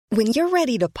When you're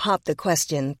ready to pop the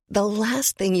question, the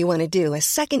last thing you want to do is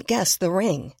second-guess the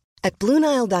ring. At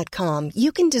BlueNile.com,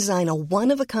 you can design a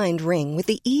one-of-a-kind ring with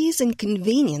the ease and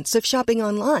convenience of shopping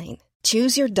online.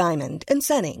 Choose your diamond and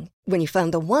setting. When you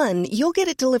find the one, you'll get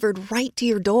it delivered right to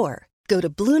your door. Go to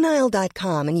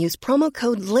BlueNile.com and use promo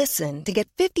code LISTEN to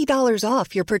get $50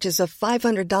 off your purchase of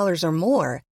 $500 or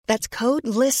more. That's code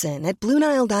LISTEN at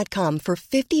BlueNile.com for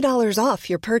 $50 off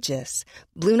your purchase.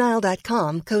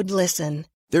 BlueNile.com, code LISTEN.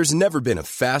 There's never been a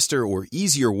faster or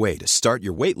easier way to start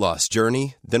your weight loss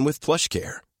journey than with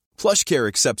PlushCare. PlushCare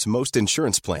accepts most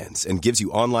insurance plans and gives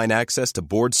you online access to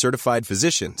board-certified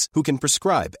physicians who can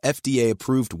prescribe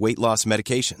FDA-approved weight loss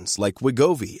medications like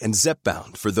Wegovy and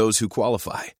Zepbound for those who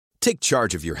qualify. Take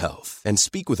charge of your health and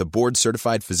speak with a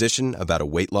board-certified physician about a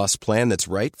weight loss plan that's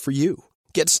right for you.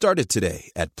 Get started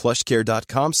today at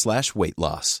plushcare.com/weight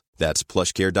loss. That's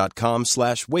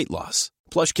plushcare.com/weight loss.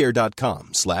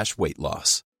 plushcare.com/weight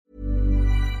loss.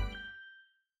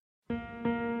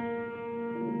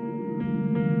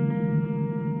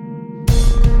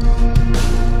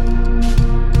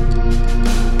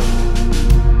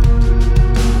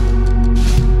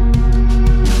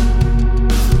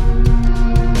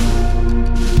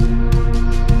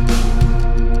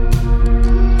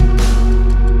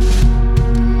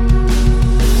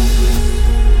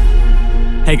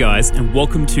 Hey guys, and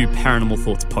welcome to Paranormal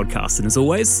Thoughts Podcast, and as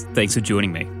always, thanks for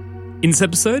joining me. In this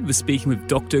episode, we're speaking with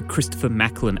Dr. Christopher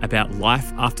Macklin about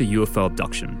life after UFO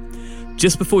abduction.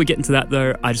 Just before we get into that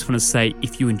though, I just want to say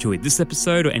if you enjoyed this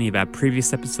episode or any of our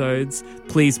previous episodes,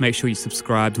 please make sure you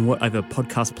subscribe to whatever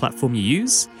podcast platform you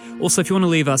use. Also, if you want to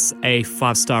leave us a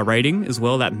 5-star rating as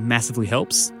well, that massively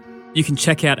helps. You can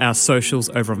check out our socials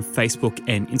over on Facebook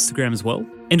and Instagram as well.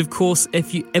 And of course,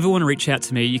 if you ever want to reach out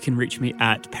to me, you can reach me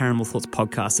at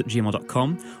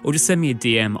paranormalthoughtspodcast@gmail.com or just send me a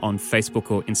DM on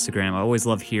Facebook or Instagram. I always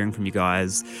love hearing from you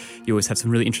guys. You always have some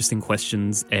really interesting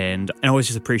questions and I always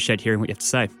just appreciate hearing what you have to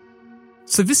say.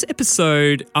 So this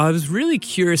episode, I was really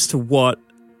curious to what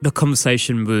the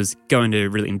conversation was going to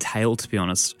really entail, to be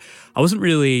honest. I wasn't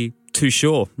really too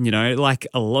sure, like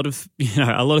a lot of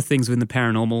things within the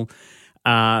paranormal.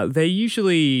 They're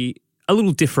usually a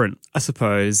little different, I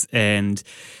suppose. And,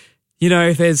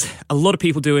 there's a lot of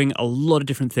people doing a lot of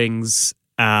different things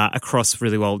across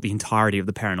really the entirety of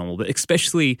the paranormal, but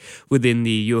especially within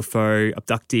the UFO,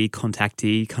 abductee,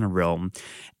 contactee kind of realm.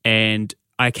 And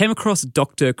I came across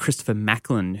Dr. Christopher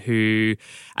Macklin, who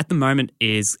at the moment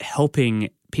is helping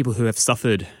people who have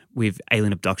suffered with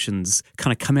alien abductions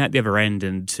kind of come out the other end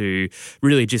and to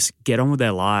really just get on with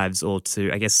their lives, or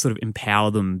to, I guess, sort of empower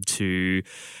them to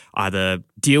either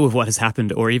deal with what has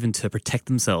happened or even to protect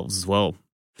themselves as well.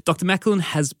 Dr. Macklin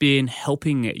has been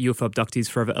helping UFO abductees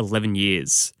for over 11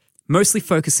 years, mostly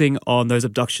focusing on those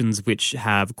abductions which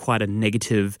have quite a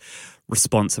negative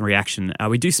response and reaction.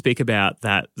 We do speak about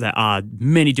that there are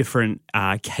many different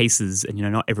cases, and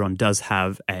not everyone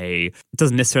doesn't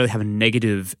necessarily have a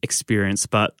negative experience,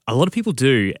 but a lot of people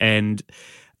do. And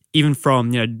even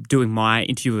from doing my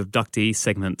interview with abductee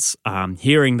segments,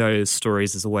 hearing those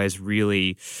stories is always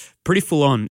really pretty full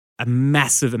on. A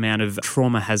massive amount of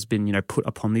trauma has been put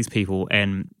upon these people,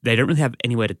 and they don't really have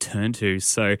anywhere to turn to.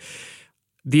 So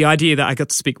the idea that I got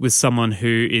to speak with someone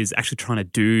who is actually trying to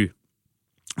do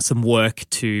some work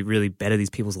to really better these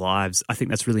people's lives, I think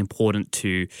that's really important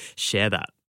to share that.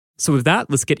 So with that,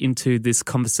 let's get into this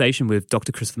conversation with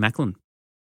Dr. Christopher Macklin.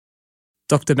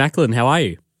 Dr. Macklin, how are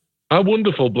you? I'm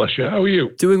wonderful, bless you. How are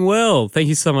you? Doing well. Thank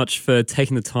you so much for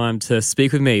taking the time to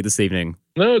speak with me this evening.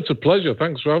 No, it's a pleasure.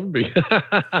 Thanks for having me.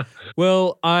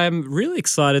 Well, I'm really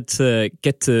excited to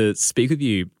get to speak with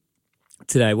you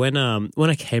today. When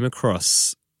I came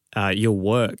across your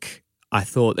work, I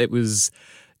thought it was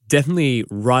definitely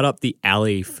right up the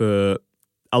alley for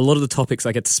a lot of the topics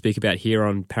I get to speak about here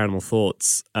on Paranormal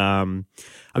Thoughts. I've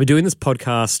been doing this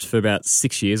podcast for about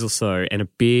 6 years or so, and a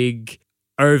big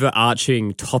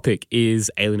overarching topic is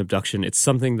alien abduction. It's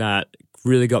something that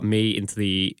really got me into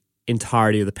the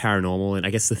entirety of the paranormal, and I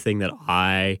guess the thing that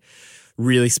I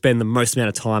really spend the most amount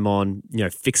of time on,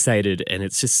 fixated, and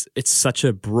it's such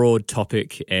a broad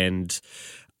topic. And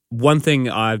one thing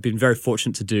I've been very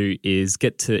fortunate to do is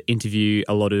get to interview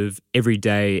a lot of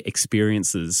everyday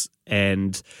experiences,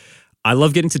 and I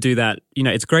love getting to do that.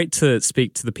 It's great to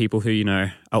speak to the people who,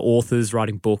 are authors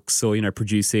writing books or,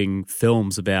 producing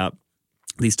films about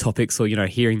these topics, or,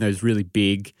 hearing those really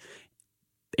big,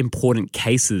 important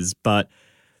cases. But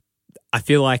I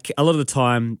feel like a lot of the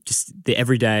time, just the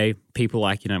everyday people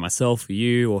like, myself or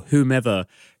you or whomever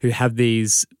who have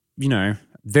these,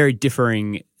 very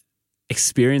differing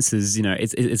experiences,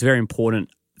 it's very important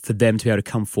for them to be able to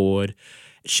come forward,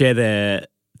 share their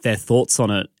their thoughts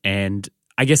on it. And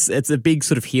I guess it's a big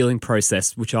sort of healing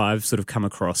process, which I've sort of come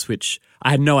across, which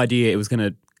I had no idea it was going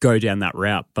to go down that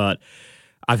route. But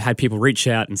I've had people reach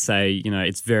out and say,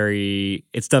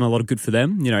 it's done a lot of good for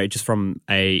them, just from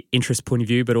a interest point of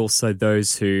view, but also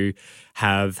those who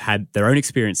have had their own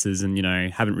experiences and,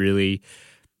 haven't really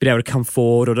been able to come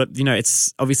forward, or,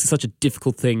 it's obviously such a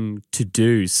difficult thing to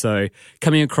do. So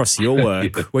coming across your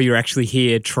work where you're actually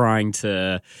here trying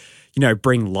to,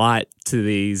 bring light to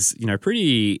these,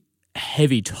 pretty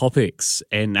heavy topics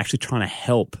and actually trying to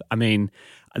help. I mean,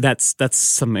 that's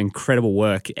some incredible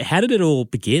work. How did it all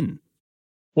begin?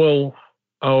 Well,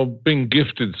 I've been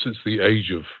gifted since the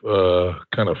age of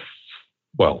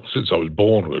since I was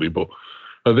born, really. But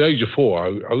at the age of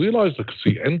 4, I realized I could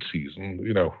see entities.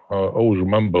 And, I always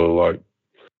remember, I think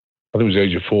it was the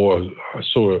age of 4, I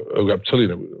saw a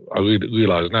reptilian. I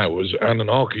realized now it was an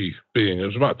Anunnaki being. It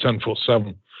was about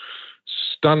 10'7",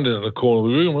 standing in the corner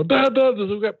of the room. Dad, there's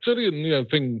a reptilian,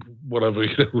 thing, whatever,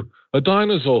 a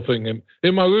dinosaur thing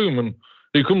in my room. And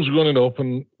he comes running up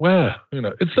and, where?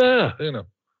 It's there,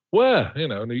 where?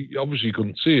 And he obviously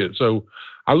couldn't see it. So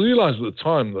I realized at the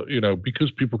time that,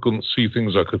 because people couldn't see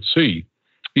things I could see,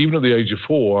 even at the age of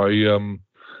 4,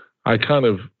 I kind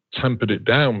of tempered it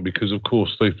down because, of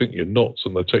course, they think you're nuts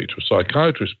and they take you to a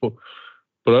psychiatrist. But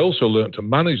I also learned to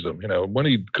manage them. When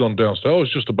he'd gone downstairs,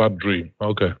 it's just a bad dream.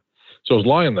 Okay. So I was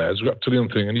lying there, it's a reptilian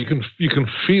thing, and you can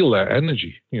feel their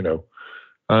energy,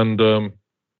 And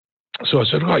so I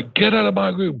said, right, get out of my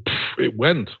room. It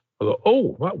went. I thought,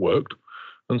 oh, that worked.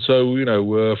 And so,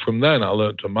 from then I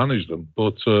learned to manage them.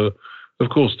 But, of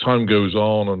course, time goes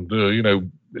on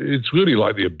and, it's really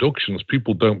like the abductions.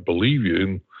 People don't believe you.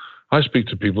 And I speak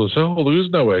to people and say, oh, there is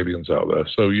no aliens out there.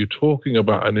 So you're talking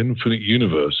about an infinite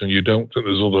universe and you don't think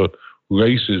there's other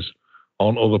races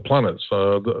on other planets.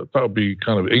 That would be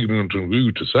kind of ignorant and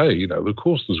rude to say, of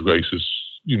course there's races,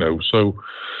 So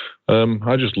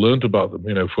I just learned about them,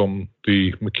 from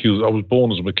the Mackells. I was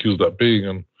born as a Melchizedek being,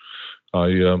 and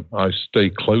I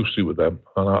stay closely with them,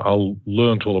 and I'll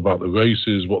learn all about the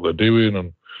races, what they're doing,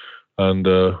 and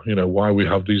why we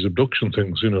have these abduction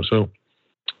things, So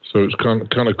it's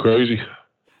kind of crazy.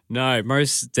 No,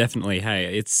 most definitely.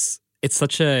 Hey, it's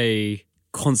such a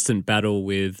constant battle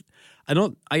with,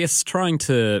 I guess, trying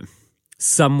to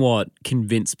somewhat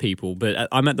convince people, but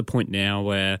I'm at the point now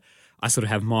where I sort of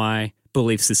have my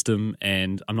belief system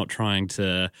and I'm not trying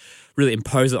to really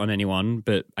impose it on anyone,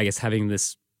 but I guess having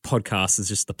this podcast is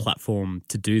just the platform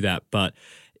to do that. But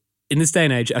in this day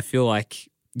and age, I feel like,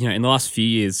 in the last few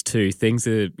years too, things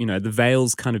are, the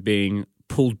veil's kind of being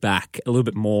pulled back a little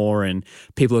bit more and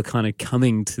people are kind of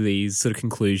coming to these sort of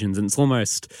conclusions, and it's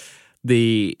almost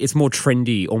it's more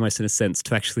trendy almost in a sense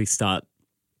to actually start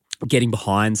getting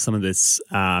behind some of this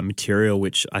material,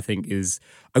 which I think is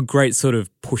a great sort of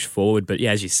push forward. But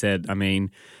yeah, as you said, I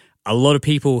mean, a lot of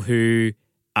people who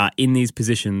are in these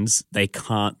positions, they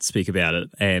can't speak about it.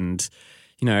 And,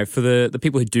 for the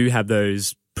people who do have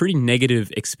those pretty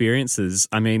negative experiences,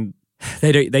 I mean,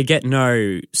 they get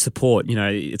no support.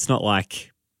 It's not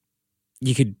like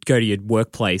you could go to your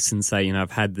workplace and say,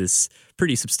 I've had this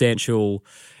pretty substantial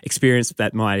experience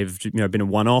that might have, been a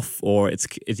one-off, or it's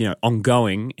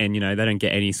ongoing, and, they don't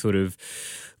get any sort of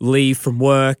leave from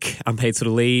work, unpaid sort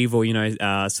of leave, or,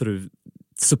 sort of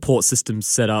support systems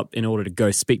set up in order to go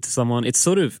speak to someone. It's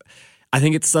sort of, I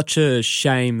think it's such a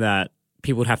shame that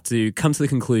people would have to come to the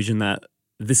conclusion that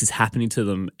this is happening to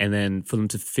them, and then for them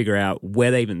to figure out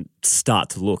where they even start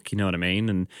to look, you know what I mean?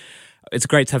 And it's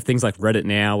great to have things like Reddit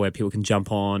now where people can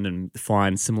jump on and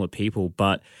find similar people.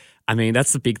 But I mean,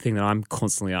 that's the big thing that I'm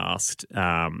constantly asked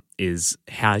is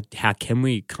how can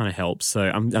we kind of help? So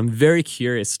I'm very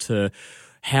curious to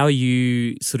how are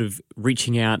you sort of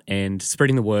reaching out and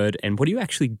spreading the word, and what are you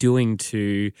actually doing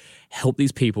to help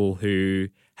these people who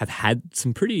have had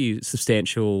some pretty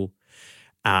substantial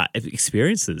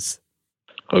experiences?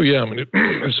 Oh, yeah. I mean,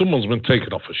 if someone's been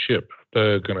taken off a ship,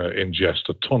 they're going to ingest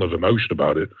a ton of emotion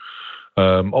about it.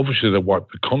 Obviously, they wipe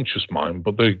the conscious mind,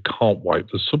 but they can't wipe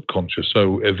the subconscious.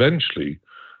 So eventually,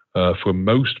 for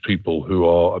most people who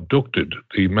are abducted,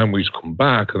 the memories come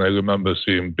back and they remember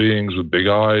seeing beings with big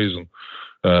eyes, and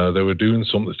they were doing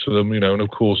something to them, and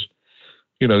of course,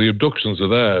 the abductions are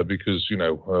there because,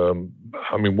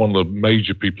 one of the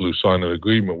major people who signed an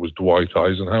agreement was Dwight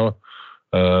Eisenhower,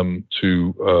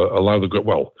 to allow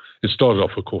it started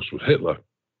off, of course, with Hitler,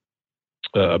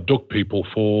 abduct people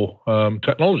for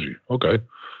technology. Okay.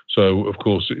 So, of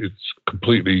course, it's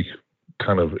completely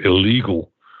kind of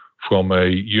illegal from a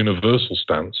universal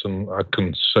stance, and I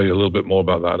can say a little bit more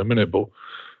about that in a minute. But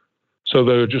So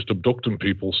they're just abducting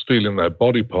people, stealing their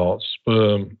body parts,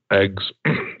 sperm, eggs,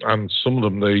 and some of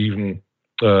them, they even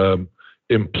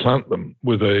implant them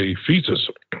with a fetus.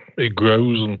 It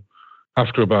grows, and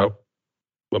after about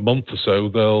a month or so,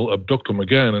 they'll abduct them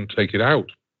again and take it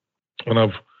out. And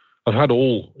I've had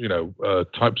all,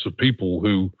 types of people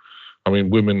who,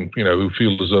 women, who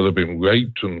feel as though they've been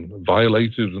raped and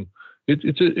violated, and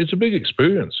it's a big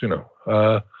experience,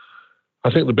 I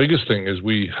think the biggest thing is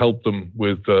we help them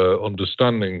with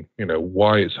understanding,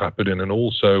 why it's happening, and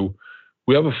also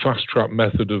we have a fast-track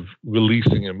method of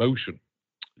releasing emotion.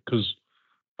 Because,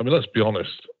 let's be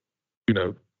honest,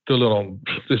 still on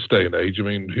this day and age,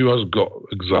 who has got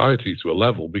anxiety to a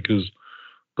level? Because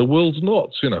the world's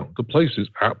nuts, the place is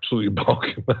absolutely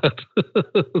barking mad.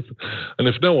 And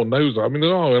if no one knows that,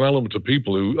 there are an element of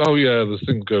people who, this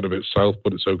thing's going a bit south,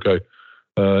 but it's okay.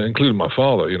 Including my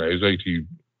father, he's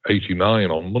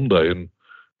 89 on Monday, and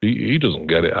he doesn't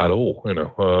get it at all,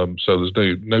 so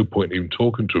there's no point in even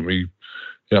talking to him. He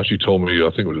actually told me, I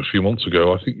think it was a few months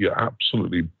ago, I think you're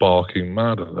absolutely barking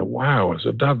mad. And I said, wow. I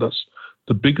said, Dad, that's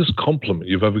the biggest compliment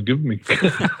you've ever given me.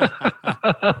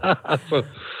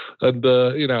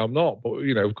 I'm not, but,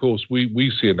 of course,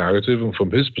 we see a narrative, and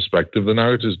from his perspective, the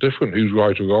narrative is different. Who's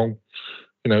right or wrong?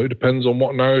 It depends on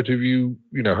what narrative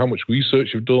how much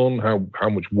research you've done, how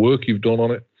much work you've done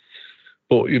on it.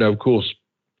 But, of course,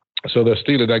 so they're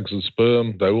stealing eggs and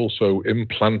sperm. They're also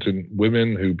implanting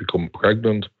women who become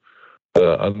pregnant.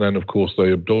 And then, of course,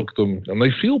 they abduct them and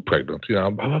they feel pregnant.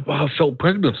 I felt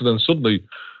pregnant, and then suddenly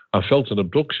I felt an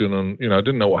abduction, and, I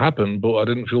didn't know what happened, but I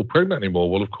didn't feel pregnant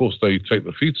anymore. Well, of course, they take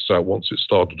the fetus out once it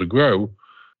started to grow,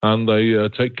 and they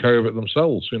take care of it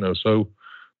themselves, so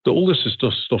all this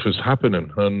stuff is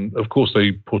happening. And, of course,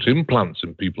 they put implants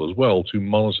in people as well to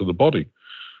monitor the body.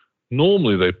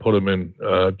 Normally, they put them in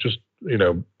just,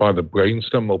 by the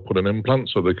brainstem. They'll put an implant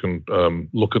so they can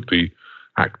look at the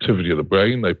activity of the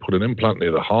brain. They put an implant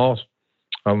near the heart,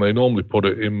 and they normally put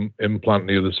an implant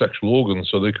near the sexual organs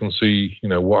so they can see,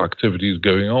 what activity is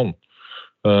going on.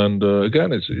 And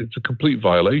again, it's a complete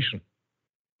violation.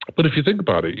 But if you think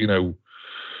about it,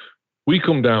 we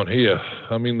come down here.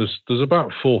 There's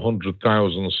about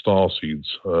 400,000 starseeds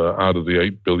out of the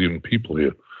 8 billion people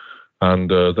here,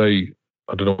 and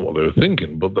I don't know what they were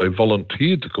thinking, but they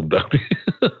volunteered to come down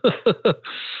here.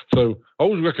 So I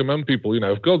always recommend people,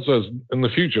 if God says in the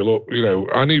future, look,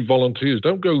 I need volunteers,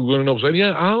 don't go running up saying,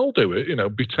 yeah, I'll do it.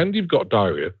 Pretend you've got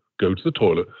diarrhea, go to the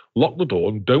toilet, lock the door,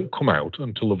 and don't come out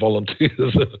until the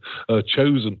volunteers are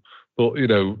chosen. But,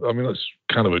 that's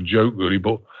kind of a joke, really.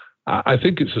 But I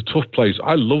think it's a tough place.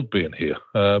 I love being here,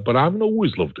 but I haven't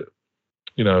always loved it.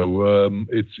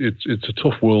 It's a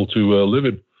tough world to live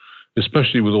in,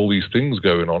 especially with all these things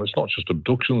going on. It's not just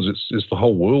abductions, it's the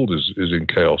whole world is in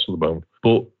chaos at the moment.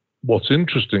 But what's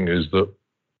interesting is that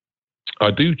I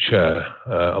do chair,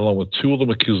 along with two other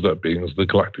Melchizedek beings, the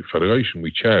Galactic Federation.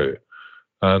 We chair it.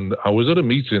 And I was at a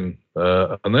meeting,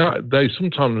 and they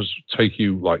sometimes take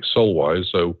you like soul-wise,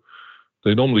 so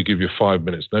they normally give you 5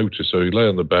 minutes notice. So you lay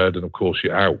on the bed, and of course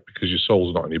you're out because your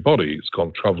soul's not in your body. It's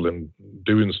gone traveling,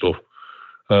 doing stuff.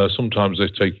 Sometimes they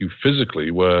take you physically,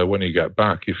 where when you get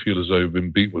back, you feel as though you've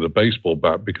been beat with a baseball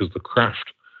bat because the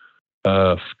craft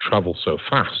travels so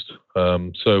fast.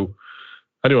 So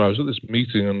anyway, I was at this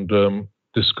meeting and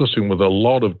discussing with a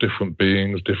lot of different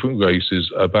beings, different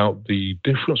races, about the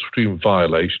difference between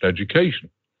violation and education.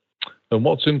 And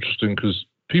what's interesting, because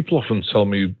people often tell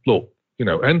me, look,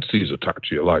 entities attach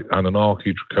you, like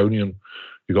Anunnaki, Draconian,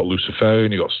 you've got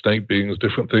Luciferian, you've got snake beings,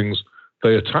 different things.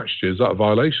 They attach you. Is that a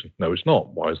violation? No, it's not.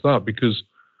 Why is that? Because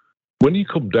when you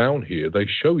come down here, they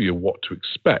show you what to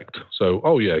expect.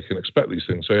 So, you can expect these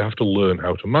things. So you have to learn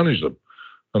how to manage them.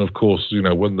 And of course,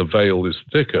 when the veil is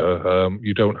thicker,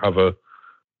 you don't have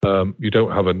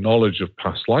a knowledge of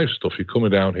past life stuff. You're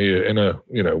coming down here in a,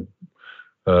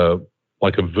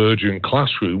 like a virgin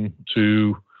classroom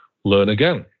to learn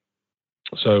again.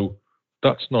 So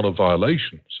that's not a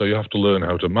violation. So you have to learn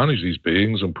how to manage these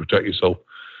beings and protect yourself.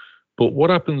 But what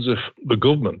happens if the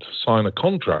government sign a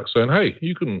contract saying, hey,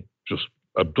 you can just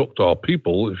abduct our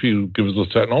people if you give us the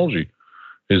technology?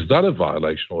 Is that a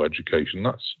violation or education?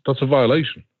 That's a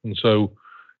violation. And so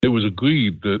it was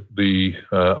agreed that the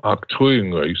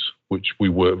Arcturian race, which we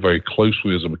work very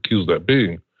closely as a Melchizedek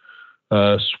being,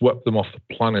 swept them off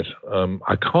the planet.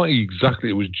 I can't exactly,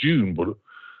 it was June, but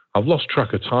I've lost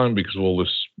track of time because of all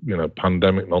this,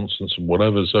 pandemic nonsense and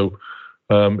whatever. So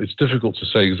it's difficult to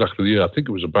say exactly the year. I think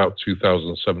it was about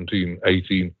 2017,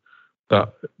 18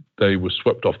 that they were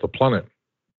swept off the planet.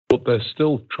 But they're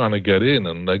still trying to get in,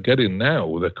 and they're getting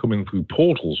now. They're coming through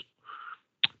portals.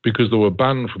 because they were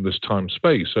banned from this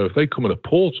time-space. So if they come in a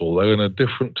portal, they're in a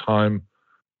different time,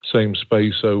 same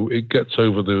space. So it gets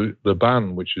over the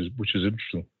ban, which is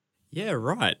interesting. Yeah,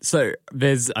 right. So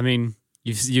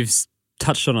you've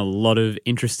touched on a lot of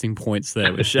interesting points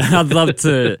there, which I'd love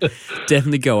to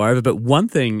definitely go over. But one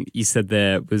thing you said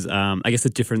there was, I guess, the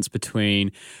difference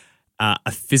between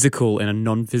a physical and a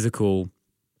non-physical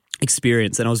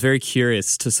experience. And I was very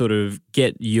curious to sort of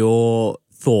get your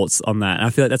thoughts on that. And I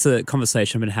feel like that's a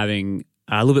conversation I've been having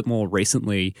a little bit more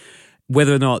recently,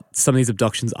 whether or not some of these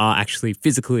abductions are actually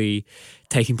physically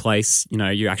taking place. You know,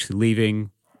 you're actually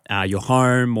leaving your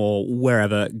home or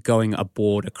wherever, going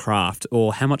aboard a craft,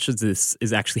 or how much of this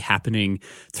is actually happening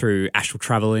through astral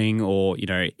traveling or, you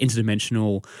know,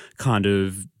 interdimensional kind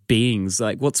of beings.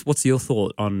 Like, what's your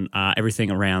thought on everything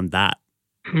around that?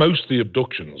 Most of the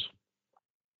abductions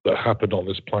that happen on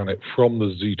this planet from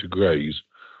the Zeta Greys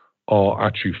are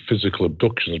actually physical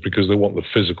abductions, because they want the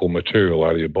physical material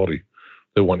out of your body.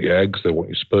 They want your eggs, they want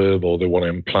your sperm, or they want to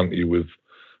implant you with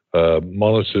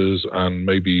monitors and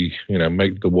maybe, you know,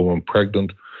 make the woman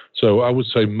pregnant. So I would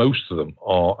say most of them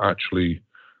are actually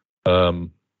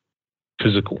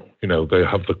physical. You know, they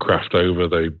have the craft over,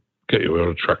 they get you on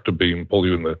a tractor beam, pull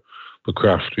you in the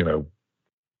craft, you know,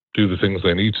 do the things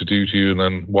they need to do to you, and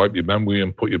then wipe your memory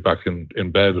and put you back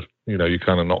in bed. You know, you're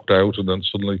kind of knocked out, and then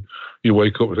suddenly you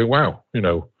wake up and think, wow, you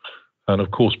know. And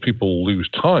of course, people lose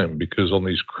time, because on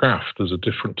these craft, there's a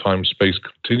different time-space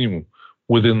continuum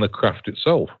within the craft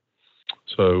itself.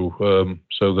 So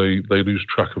they lose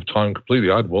track of time completely.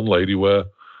 I had one lady where,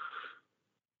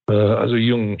 as a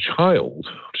young child,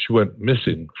 she went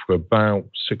missing for about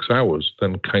 6 hours,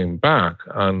 then came back,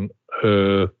 and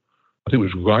her, I think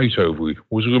it was right ovary,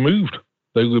 was removed.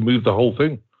 They removed the whole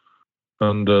thing.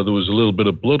 And there was a little bit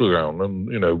of blood around, and,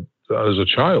 you know, as a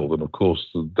child, and of course,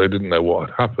 they didn't know what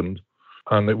had happened.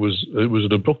 And it was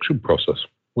an abduction process.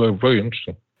 Well, very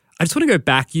interesting. I just want to go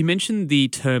back. You mentioned the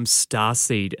term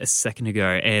starseed a second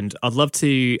ago, and I'd love for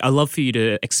you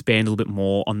to expand a little bit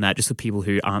more on that, just for people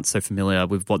who aren't so familiar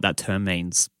with what that term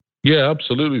means. Yeah,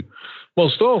 absolutely.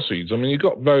 Well, starseeds, I mean, you've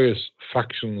got various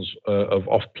factions of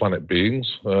off-planet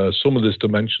beings, some of this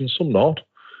dimension, some not,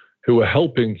 who are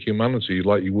helping humanity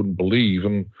like you wouldn't believe.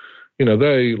 And, you know,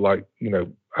 they, like, you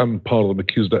know, I'm part of the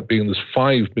Melchizedek being. There's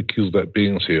 5 Melchizedek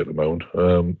beings here at the moment.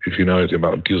 If you know anything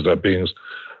about Melchizedek beings,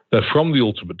 they're from the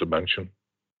ultimate dimension.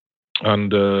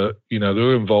 And, you know,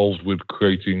 they're involved with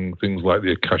creating things like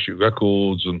the Akashic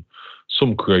Records and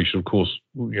some creation. Of course,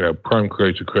 you know, Prime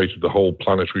Creator created the whole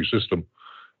planetary system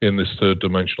in this third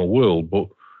dimensional world. But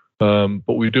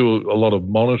we do a lot of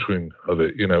monitoring of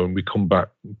it, you know, and we come back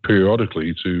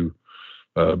periodically to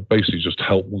basically just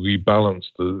help rebalance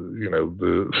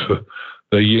the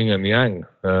yin and yang,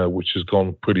 which has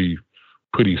gone pretty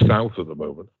south at the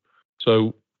moment.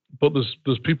 So, but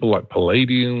there's people like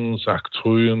Palladians,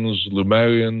 Arcturians,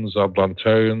 Lemurians,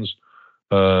 Atlantarians,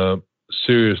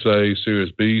 Sirius A,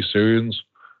 Sirius B, Syrians,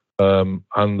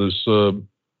 and there's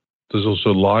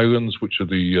also Lyrans, which are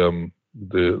the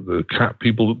cat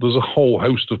people. There's a whole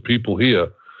host of people here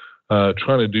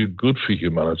trying to do good for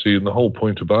humanity, and the whole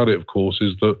point about it, of course,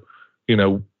 is that, you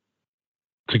know,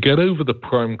 to get over the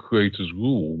Prime Creator's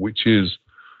rule, which is,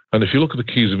 and if you look at the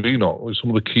keys of Enoch, some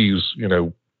of the keys, you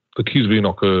know, the keys of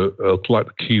Enoch are like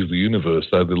the keys of the universe.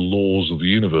 They're the laws of the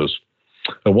universe.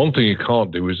 And one thing you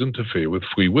can't do is interfere with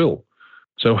free will.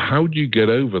 So how do you get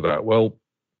over that? Well,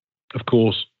 of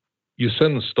course, you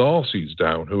send starseeds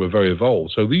down who are very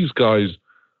evolved. So these guys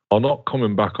are not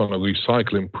coming back on a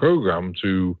recycling program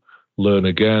to learn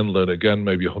again,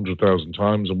 maybe 100,000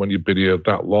 times. And when you've been here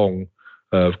that long,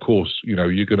 of course, you know,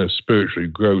 you're going to spiritually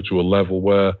grow to a level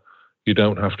where you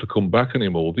don't have to come back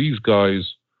anymore. These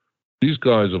guys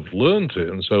have learned it,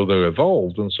 and so they're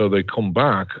evolved, and so they come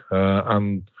back,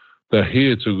 and they're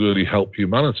here to really help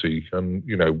humanity, and,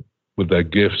 you know, with their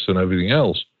gifts and everything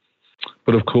else.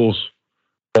 But of course,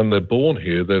 when they're born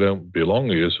here, they don't belong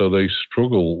here, so they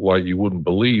struggle like you wouldn't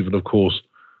believe. And of course,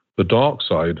 the dark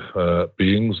side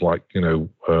beings like, you know,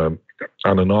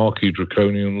 Anunnaki,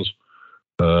 Draconians,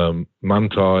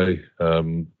 Manti,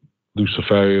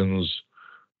 Luciferians,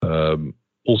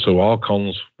 also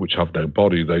Archons, which have no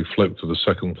body, they float to the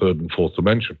 2nd, 3rd, and 4th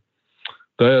dimension.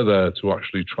 They're there to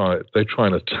actually try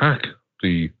and attack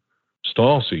the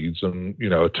starseeds and, you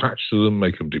know, attach to them,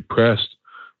 make them depressed.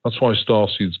 That's why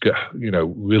starseeds get, you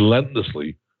know,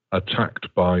 relentlessly attacked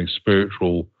by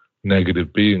spiritual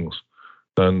negative beings.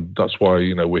 And that's why,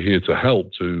 you know, we're here to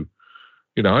help to,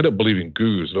 you know, I don't believe in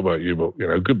gurus, I don't know about you, but, you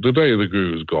know, the day of the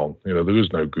guru is gone. You know, there is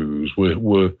no gurus.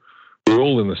 We're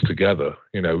all in this together.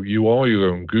 You know, you are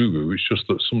your own guru. It's just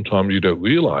that sometimes you don't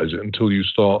realize it until you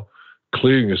start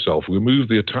clearing yourself, remove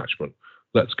the attachment.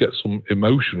 Let's get some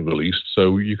emotion released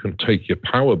so you can take your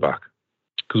power back.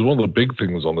 Because one of the big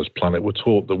things on this planet, we're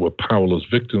taught that we're powerless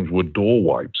victims, we're door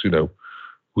wipes,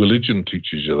 Religion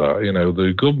teaches you that,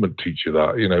 the government teaches you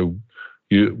that,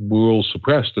 we're all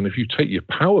suppressed. And if you take your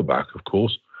power back, of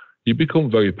course, you become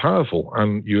very powerful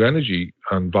and your energy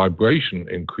and vibration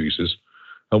increases.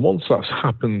 And once that's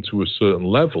happened to a certain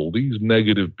level, these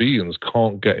negative beings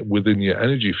can't get within your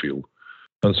energy field.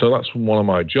 And so that's one of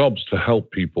my jobs, to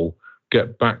help people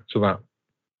get back to that,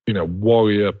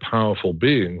 warrior, powerful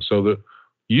being, so that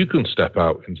you can step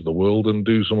out into the world and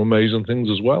do some amazing things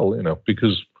as well,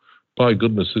 because by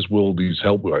goodness, this world needs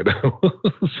help right now.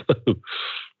 So.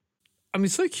 I'm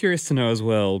so curious to know as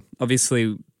well,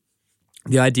 obviously,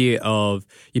 the idea of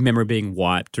your memory being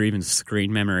wiped or even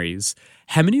screen memories.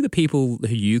 How many of the people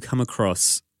who you come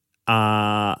across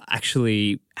are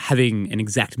actually having an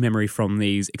exact memory from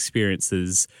these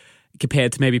experiences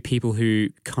compared to maybe people who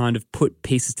kind of put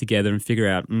pieces together and figure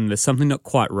out there's something not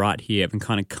quite right here and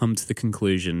kind of come to the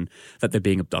conclusion that they're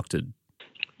being abducted?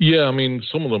 Yeah, I mean,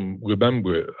 some of them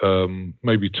remember it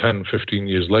maybe 10, 15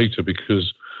 years later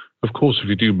because, of course, if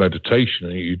you do meditation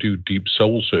and you do deep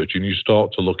soul searching, you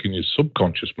start to look in your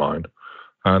subconscious mind.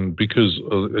 And because,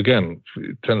 again,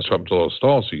 it tends to happen to a lot of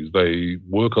starseeds, they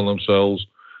work on themselves.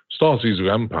 Starseeds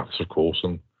are empaths, of course,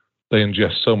 and they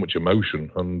ingest so much emotion,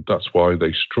 and that's why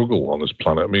they struggle on this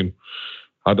planet. I mean,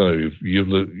 I don't know if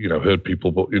you've heard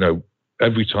people, but,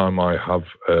 every time I have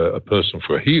a person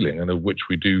for a healing, and of which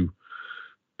we do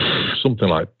something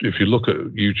like, if you look at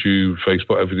YouTube,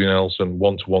 Facebook, everything else, and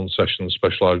one-to-one sessions,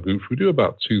 specialized groups, we do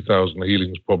about 2,000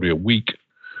 healings probably a week.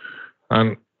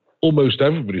 And almost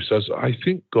everybody says, I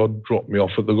think God dropped me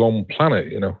off at the wrong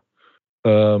planet,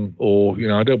 or,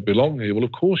 I don't belong here. Well,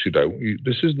 of course you don't.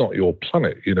 This is not your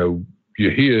planet. You're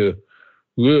here,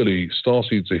 really,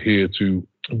 starseeds are here to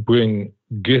bring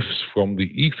gifts from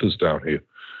the ethers down here.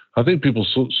 I think people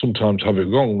sometimes have it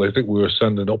wrong. They think we're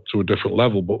ascending up to a different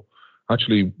level, but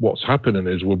actually what's happening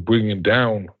is we're bringing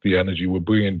down the energy, we're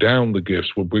bringing down the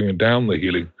gifts, we're bringing down the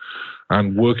healing,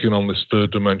 and working on this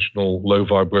third dimensional, low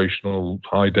vibrational,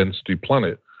 high density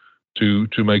planet to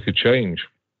make a change.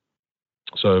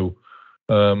 So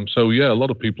yeah, a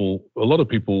lot of people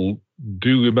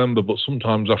do remember, but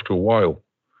sometimes after a while.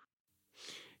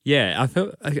 Yeah, I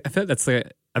felt that's a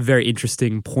very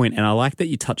interesting point, and I like that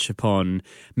you touch upon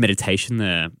meditation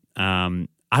there.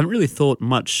 I haven't really thought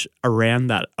much around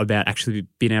that, about actually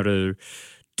being able to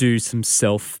do some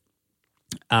some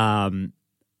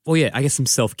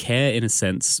self-care in a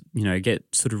sense, get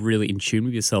sort of really in tune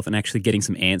with yourself and actually getting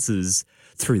some answers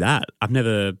through that. I've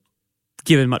never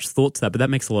given much thought to that, but that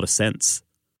makes a lot of sense.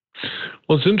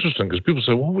 Well, it's interesting because people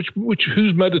say, well,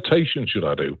 whose meditation should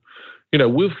I do?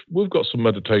 We've got some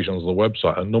meditations on the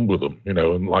website, a number of them,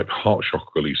 and like heart chakra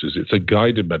releases. It's a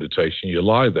guided meditation. You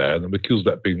lie there, and the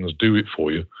Melchizedek beings do it for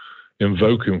you,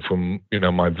 invoking from,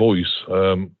 my voice,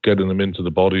 getting them into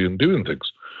the body and doing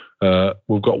things.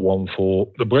 We've got one for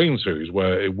the brain series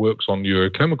where it works on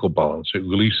neurochemical balance. It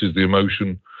releases the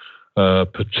emotion,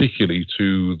 particularly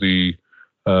to the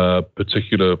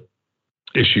particular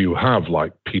issue you have,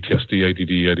 like PTSD,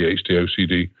 ADD, ADHD,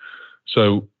 OCD.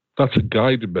 So that's a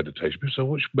guided meditation. So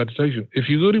which meditation? If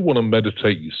you really want to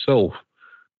meditate yourself,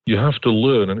 you have to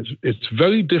learn, and it's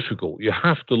very difficult. You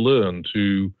have to learn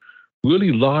to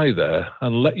really lie there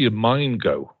and let your mind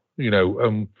go,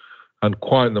 and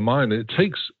quieten the mind. It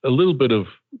takes a little bit of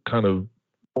kind of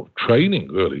training,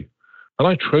 really. And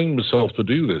I trained myself to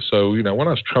do this. So, when I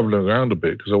was traveling around a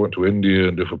bit, because I went to India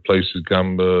and different places,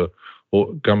 Gambia,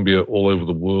 all over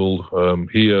the world,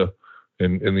 here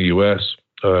in the US,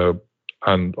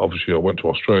 and obviously I went to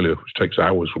Australia, which takes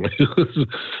hours for me.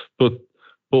 but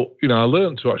I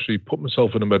learned to actually put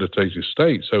myself in a meditative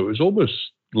state. So it was almost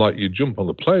like you jump on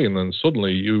the plane and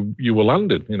suddenly you were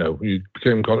landing. You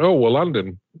became we're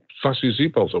landing. Fasten your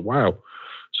seatbelts. Wow.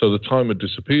 So the time had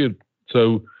disappeared.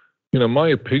 So, my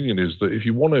opinion is that if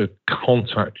you want to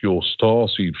contact your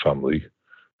starseed family,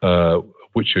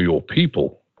 which are your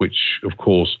people, which of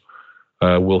course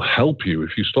will help you.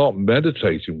 If you start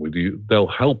meditating with you, they'll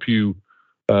help you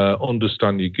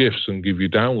understand your gifts and give you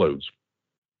downloads.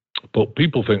 But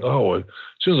people think, as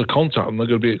soon as I contact them, they're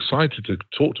going to be excited to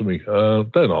talk to me.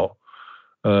 They're not.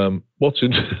 What's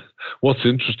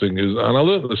interesting is, and I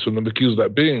learned this from the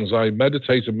Melchizedek beings, I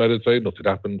meditate, nothing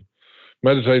happened.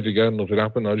 Meditate again, nothing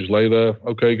happened. I just lay there.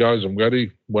 Okay, guys, I'm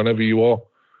ready whenever you are.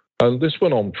 And this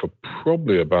went on for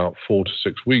probably about 4 to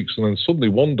 6 weeks. And then suddenly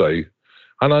one day,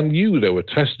 and I knew they were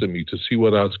testing me to see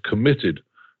whether I was committed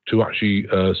to actually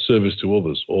service to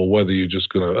others, or whether you're just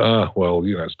going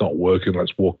to, it's not working,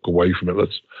 let's walk away from it,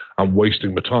 I'm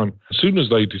wasting my time. As soon as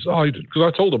they decided,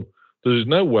 because I told them, there's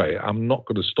no way, I'm not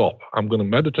going to stop. I'm going to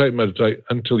meditate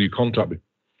until you contact me.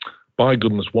 By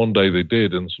goodness, one day they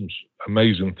did, and some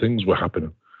amazing things were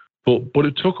happening. But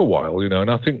it took a while,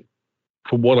 and I think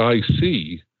from what I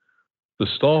see, the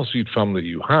starseed family that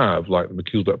you have, like the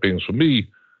Melchizedek beings for me,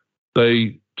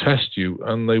 they test you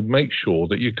and they make sure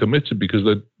that you're committed, because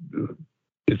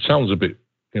it sounds a bit,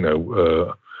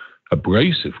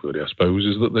 abrasive, really, I suppose,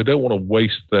 is that they don't want to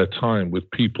waste their time with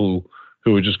people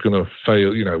who are just going to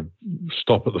fail,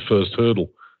 stop at the first hurdle.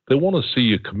 They want to see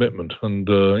your commitment. And,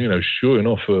 sure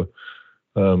enough,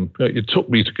 it took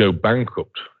me to go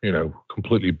bankrupt,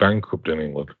 completely bankrupt in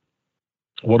England.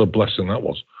 What a blessing that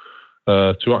was,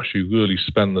 to actually really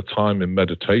spend the time in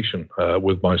meditation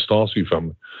with my starseed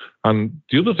family. And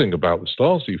the other thing about the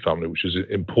starseed family, which is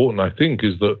important, I think,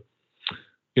 is that,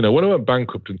 when I went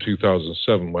bankrupt in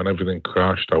 2007, when everything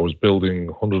crashed, I was building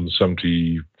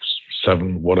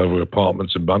 177 whatever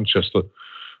apartments in Manchester,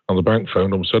 and the bank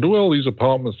phoned them and said, well, these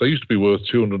apartments, they used to be worth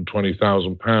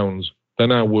 £220,000. They're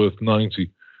now worth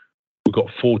 90. We've got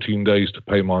 14 days to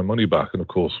pay my money back. And of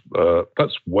course,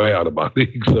 that's way out of my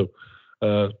league.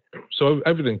 So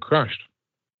everything crashed.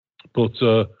 But,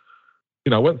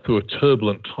 I went through a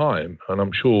turbulent time, and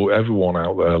I'm sure everyone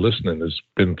out there listening has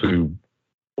been through,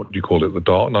 what do you call it, the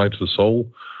dark night of the soul,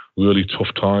 really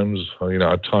tough times. I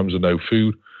had times of no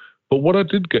food. But what I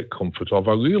did get comfort of,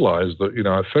 I realized that,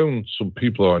 I found some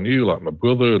people I knew, like my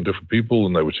brother and different people,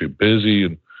 and they were too busy.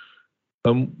 And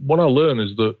what I learned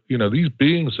is that, these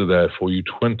beings are there for you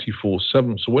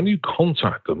 24/7. So when you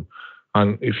contact them,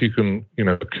 and if you can,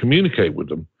 communicate with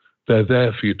them, they're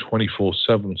there for you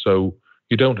 24/7. So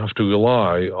you don't have to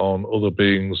rely on other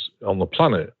beings on the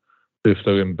planet. If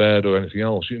they're in bed or anything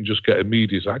else, you can just get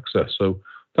immediate access. So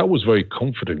that was very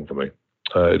comforting for me.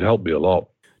 It helped me a lot.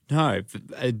 No,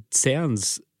 it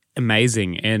sounds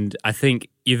amazing. And I think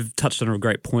you've touched on a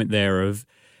great point there of,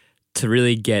 to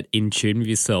really get in tune with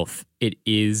yourself, it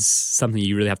is something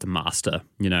you really have to master.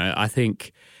 I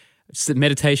think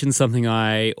meditation is something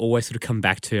I always sort of come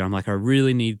back to. I'm like, I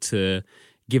really need to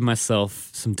give myself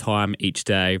some time each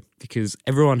day, because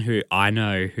everyone who I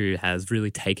know who has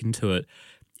really taken to it,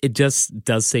 it just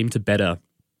does seem to better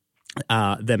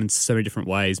them in so many different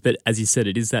ways. But as you said,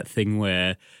 it is that thing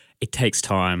where it takes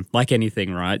time, like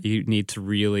anything, right? You need to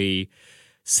really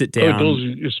sit down. Oh, it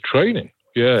does. It's training.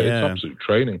 Yeah, it's absolute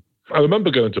training. I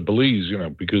remember going to Belize,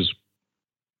 because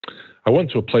I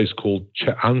went to a place called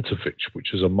Antefich,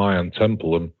 which is a Mayan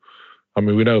temple. And I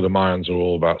mean, we know the Mayans are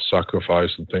all about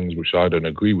sacrifice and things, which I don't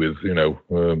agree with,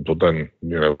 but then,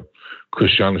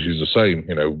 Christianity is the same.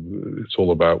 It's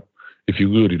all about, if you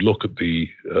really look at the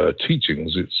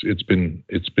teachings, it's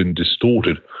been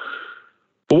distorted.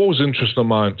 But what was interesting on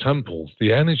Mayan temples,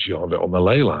 the energy of it on the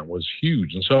ley line was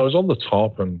huge. And so I was on the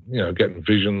top and, getting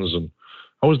visions, and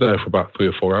I was there for about 3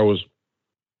 or 4 hours.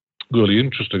 Really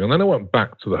interesting. And then I went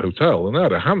back to the hotel, and they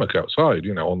had a hammock outside,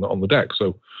 on the deck.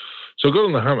 So I got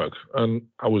on the hammock and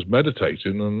I was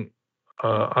meditating, and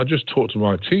I just talked to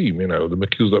my team, the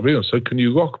Melchizedek being, and said, can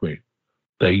you rock me?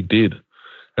 They did.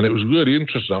 And it was really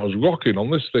interesting. I was rocking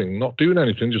on this thing, not doing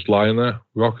anything, just lying there,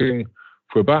 rocking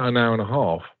for about an hour and a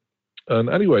half. And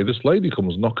anyway, this lady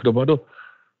comes knocking on my door.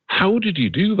 How did you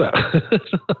do that?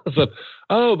 I said,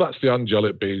 oh, that's the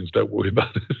angelic beings, don't worry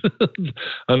about it.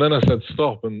 And then I said,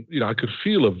 stop. And, I could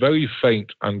feel a very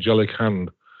faint angelic hand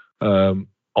on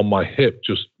my hip,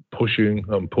 just pushing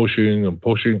and pushing and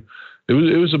pushing. It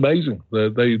was amazing.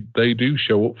 They do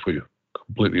show up for you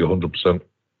completely 100%.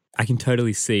 I can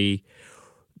totally see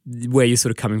where you're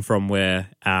sort of coming from, where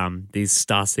these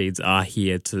starseeds are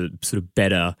here to sort of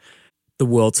better the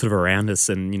world sort of around us,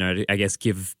 and, I guess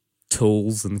give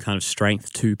tools and kind of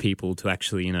strength to people to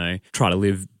actually, try to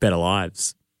live better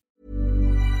lives.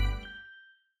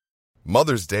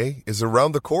 Mother's Day is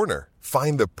around the corner.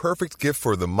 Find the perfect gift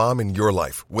for the mom in your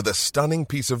life with a stunning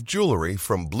piece of jewelry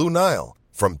from Blue Nile.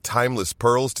 From timeless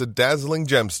pearls to dazzling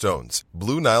gemstones,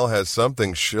 Blue Nile has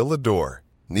something she'll adore.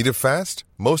 Need it fast?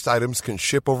 Most items can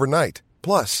ship overnight.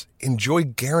 Plus, enjoy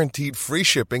guaranteed free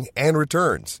shipping and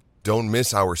returns. Don't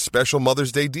miss our special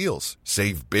Mother's Day deals.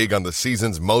 Save big on the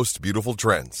season's most beautiful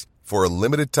trends. For a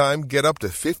limited time, get up to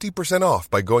 50% off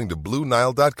by going to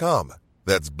BlueNile.com.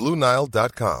 That's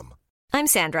BlueNile.com. I'm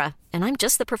Sandra, and I'm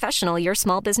just the professional your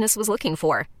small business was looking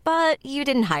for. But you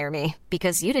didn't hire me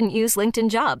because you didn't use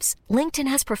LinkedIn Jobs. LinkedIn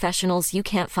has professionals you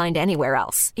can't find anywhere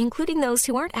else, including those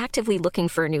who aren't actively looking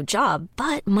for a new job,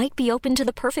 but might be open to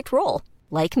the perfect role,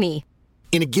 like me.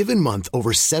 In a given month,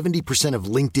 over 70% of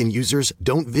LinkedIn users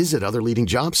don't visit other leading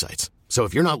job sites. So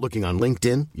if you're not looking on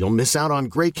LinkedIn, you'll miss out on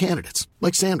great candidates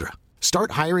like Sandra.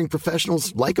 Start hiring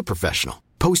professionals like a professional.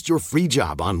 Post your free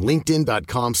job on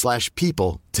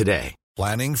linkedin.com/people today.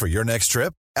 Planning for your next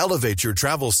trip? Elevate your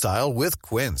travel style with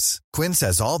Quince. Quince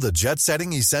has all the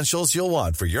jet-setting essentials you'll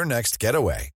want for your next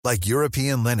getaway, like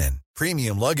European linen,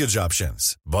 premium luggage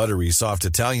options, buttery soft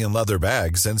Italian leather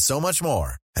bags, and so much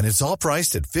more. And it's all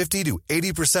priced at 50 to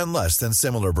 80% less than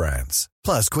similar brands.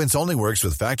 Plus, Quince only works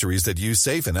with factories that use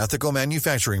safe and ethical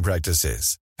manufacturing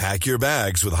practices. Pack your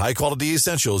bags with high-quality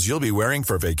essentials you'll be wearing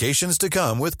for vacations to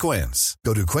come with Quince.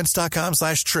 Go to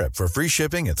quince.com/trip for free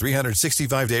shipping and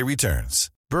 365-day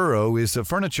returns. Burrow is a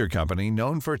furniture company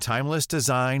known for timeless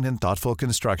design and thoughtful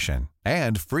construction,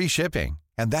 and free shipping,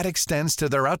 and that extends to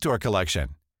their outdoor collection.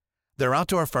 Their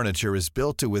outdoor furniture is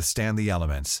built to withstand the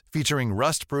elements, featuring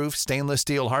rust-proof stainless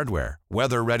steel hardware,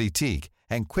 weather-ready teak,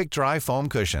 and quick-dry foam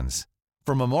cushions.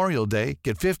 For Memorial Day,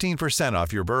 get 15%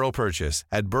 off your Burrow purchase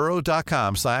at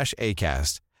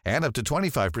burrow.com/acast, and up to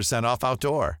 25% off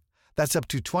outdoor. That's up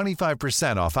to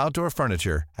 25% off outdoor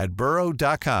furniture at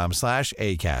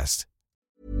burrow.com/acast.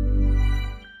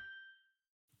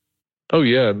 Oh,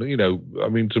 yeah. And, I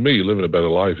mean, to me, living a better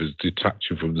life is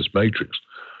detaching from this matrix.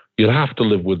 You'll have to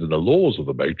live within the laws of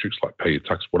the matrix, like pay your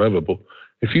tax, whatever. But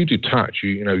if you detach,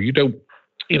 you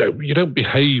don't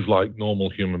behave like normal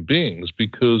human beings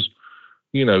because,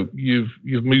 you've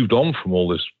moved on from all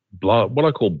this blah, what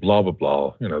I call blah, blah,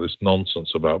 blah, this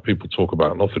nonsense about people talk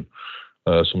about nothing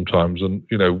sometimes. And,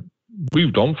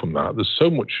 moved on from that. There's so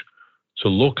much to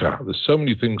look at. There's so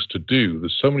many things to do.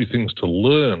 There's so many things to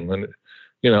learn. And,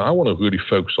 I want to really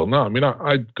focus on that. I mean,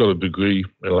 I got a degree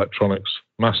in electronics,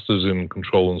 master's in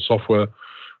control and software,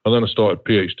 and then I started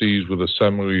PhDs with a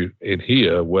seminary in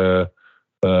here where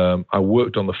I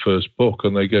worked on the first book,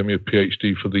 and they gave me a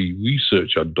PhD for the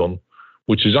research I'd done,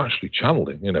 which is actually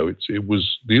channeling. It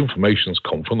was the information's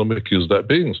come from the Mickey's Dead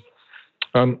beings.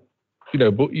 And,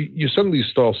 but you send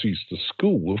these starseeds to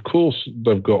school, of course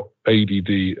they've got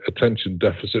ADD, attention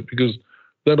deficit, because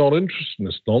they're not interested in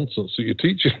this nonsense that you're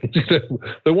teaching.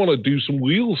 They want to do some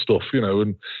real stuff,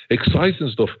 and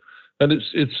exciting stuff. And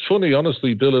it's funny,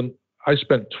 honestly, Dylan, I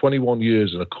spent 21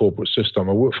 years in a corporate system.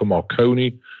 I worked for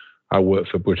Marconi. I worked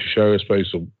for British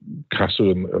Aerospace, or CASA,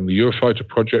 and the Eurofighter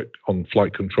project on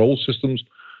flight control systems.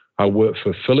 I worked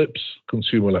for Philips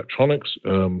Consumer Electronics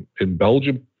in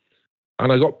Belgium.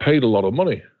 And I got paid a lot of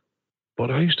money. But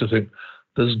I used to think,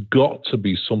 there's got to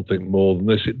be something more than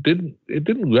this. It didn't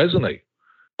resonate.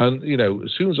 And,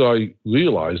 as soon as I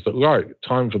realized that, right,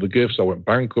 time for the gifts, I went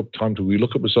bankrupt, time to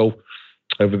relook at myself,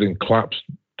 everything collapsed,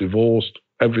 divorced,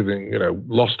 everything,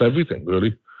 lost everything,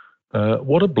 really.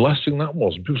 What a blessing that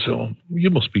was. People say, oh,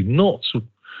 you must be nuts. And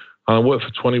I worked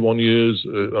for 21 years,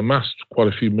 amassed quite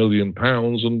a few £1 million,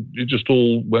 and it just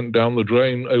all went down the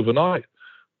drain overnight.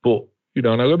 But,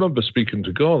 and I remember speaking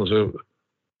to God and saying,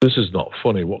 this is not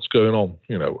funny. What's going on?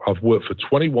 I've worked for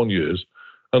 21 years,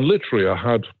 and literally I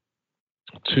had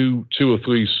two or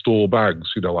three store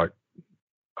bags, like,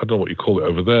 I don't know what you call it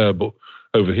over there, but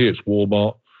over here it's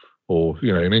Walmart, or,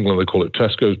 in England they call it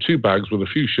Tesco, 2 bags with a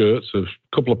few shirts, a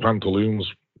couple of pantaloons,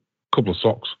 a couple of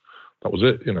socks. That was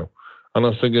it, And I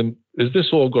was thinking, is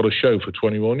this all got to show for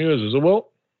 21 years? I said,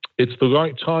 well, it's the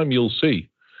right time, you'll see.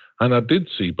 And I did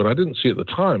see, but I didn't see at the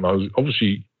time.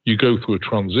 Obviously, you go through a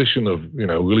transition of,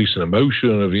 releasing emotion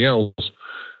and everything else.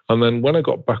 And then when I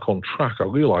got back on track, I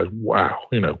realized, wow,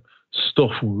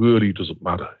 stuff really doesn't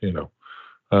matter,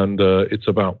 and it's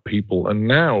about people. And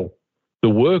now the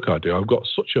work I do, I've got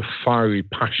such a fiery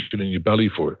passion in your belly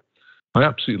for it. I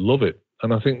absolutely love it.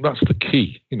 And I think that's the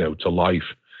key, to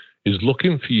life, is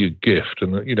looking for your gift.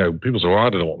 And, people say, well, I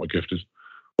don't know what my gift is.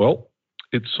 Well,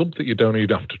 it's something you don't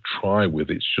even have to try with.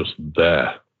 It's just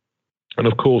there. And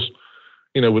of course,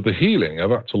 with the healing, I've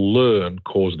had to learn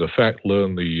cause and effect,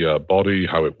 learn the body,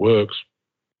 how it works.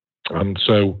 And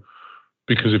so,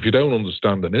 because if you don't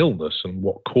understand an illness and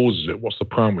what causes it, what's the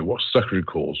primary, what's the secondary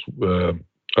cause,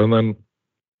 and then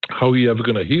how are you ever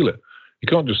going to heal it? You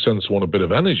can't just send someone a bit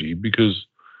of energy, because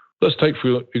let's take,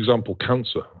 for example,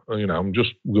 cancer. I'm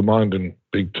just reminding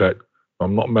big tech,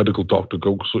 I'm not a medical doctor,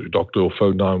 go consult your doctor or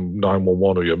phone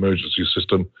 911 or your emergency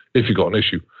system if you've got an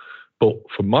issue. But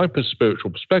from my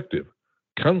spiritual perspective,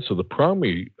 cancer, the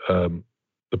primary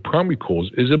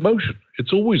cause is emotion.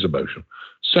 It's always emotion.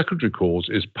 Secondary cause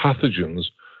is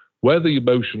pathogens. Where the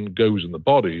emotion goes in the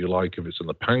body, like if it's in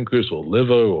the pancreas or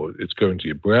liver, or it's going to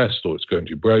your breast, or it's going to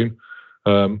your brain,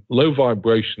 low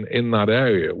vibration in that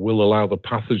area will allow the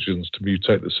pathogens to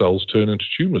mutate the cells, turn into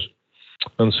tumors.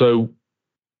 And so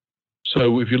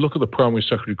if you look at the primary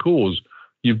secondary cause,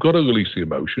 you've got to release the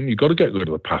emotion, you've got to get rid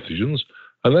of the pathogens,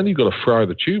 and then you've got to fry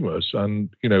the tumours. And,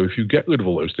 if you get rid of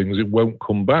all those things, it won't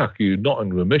come back. You're not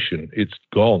in remission. It's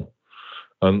gone.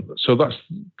 And so that's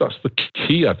the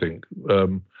key, I think.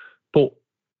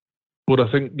 But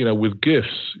I think, with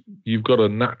gifts, you've got a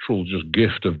natural just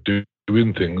gift of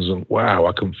doing things. And, wow,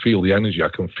 I can feel the energy.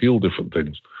 I can feel different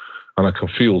things. And I can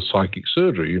feel psychic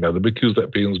surgery. The because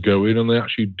that beings go in and they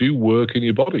actually do work in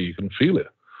your body. You can feel it.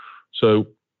 So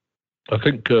I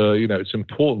think, it's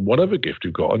important, whatever gift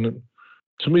you've got. And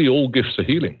to me, all gifts are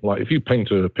healing. Like if you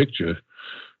paint a picture,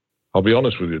 I'll be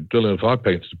honest with you, Dylan, if I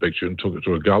painted a picture and took it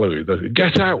to a gallery, they'd say,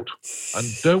 get out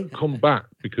and don't come back,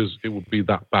 because it would be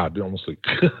that bad, honestly.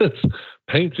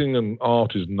 Painting and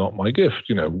art is not my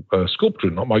gift, sculpture,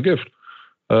 not my gift.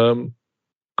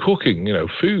 Cooking,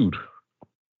 food.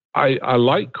 I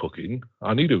like cooking.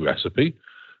 I need a recipe.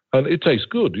 And it tastes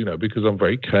good, because I'm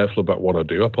very careful about what I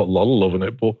do. I put a lot of love in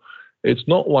it, but it's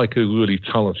not like a really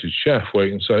talented chef where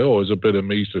you can say, oh, there's a bit of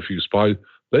meat, a few spices.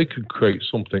 They can create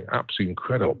something absolutely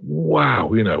incredible.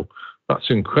 Wow, that's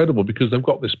incredible, because they've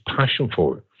got this passion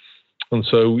for it. And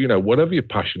so, whatever your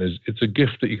passion is, it's a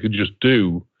gift that you can just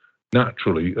do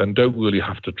naturally and don't really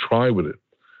have to try with it.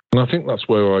 And I think that's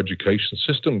where our education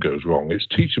system goes wrong. It's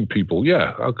teaching people,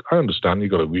 yeah, I understand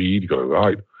you've got to read, you've got to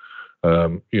write,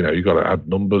 you've got to add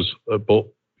numbers, but,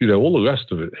 all the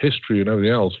rest of it, history and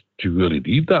everything else, do you really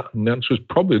need that? And the answer is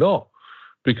probably not,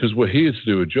 because we're here to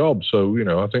do a job. So,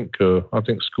 I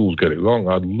think schools get it wrong.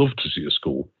 I'd love to see a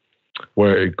school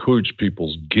where it encouraged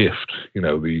people's gift,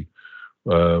 the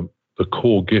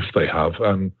core gift they have.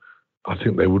 And I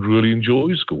think they would really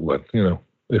enjoy school then,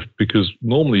 because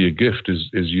normally your gift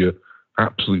is your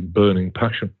absolute burning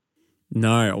passion.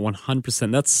 No,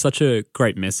 100%. That's such a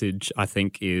great message, I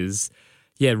think, is,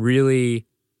 really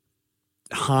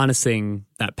harnessing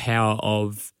that power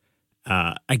of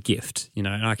a gift, and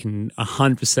I can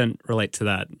 100% relate to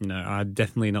that. I'm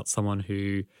definitely not someone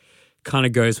who kind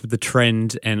of goes with the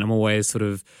trend, and I'm always sort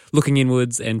of looking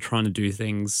inwards and trying to do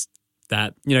things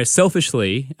that,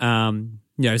 selfishly,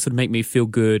 sort of make me feel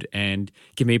good and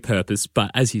give me a purpose.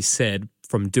 But as you said,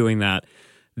 from doing that,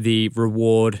 the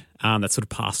reward that's sort of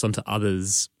passed on to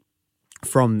others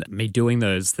from me doing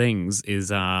those things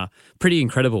is pretty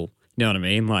incredible. You know what I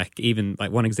mean? Like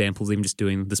one example is even just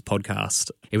doing this podcast.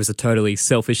 It was a totally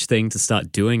selfish thing to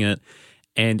start doing it.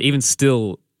 And even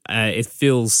still, it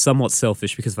feels somewhat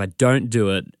selfish, because if I don't do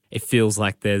it, it feels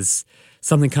like there's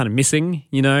something kind of missing.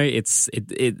 It's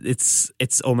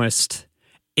almost,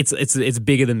 it's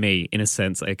bigger than me in a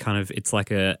sense. It's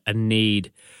like a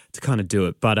need to kind of do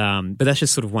it. But that's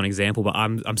just sort of one example. But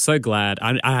I'm so glad.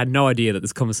 I had no idea that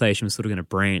this conversation was sort of going to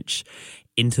branch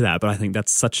into that. But I think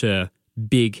that's such a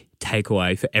big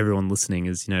takeaway for everyone listening,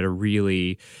 is, to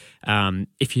really,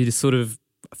 if you just sort of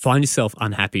find yourself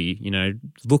unhappy,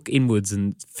 look inwards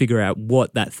and figure out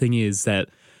what that thing is that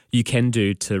you can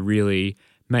do to really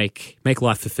make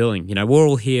life fulfilling. We're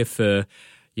all here for,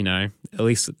 at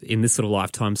least in this sort of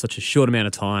lifetime, such a short amount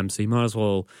of time. So you might as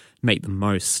well make the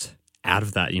most out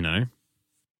of that,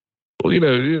 Well,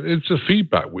 it's a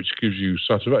feedback which gives you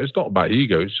satisfaction. It's not about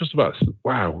ego. It's just about,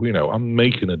 wow, I'm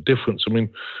making a difference. I mean,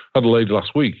 I had a lady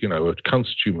last week, a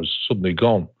cancer tumor was suddenly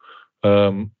gone.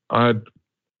 I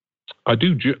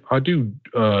do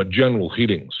general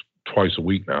healings twice a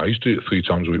week now. I used to do it 3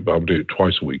 times a week, but I'm doing it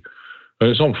twice a week.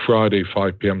 And it's on Friday,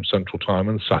 5 p.m. Central Time,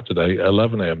 and Saturday,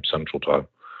 11 a.m. Central Time.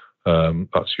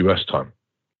 That's US time.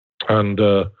 And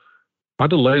I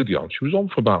had a lady on. She was on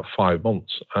for about 5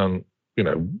 months, and,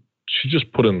 she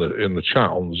just put in the chat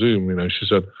on Zoom, she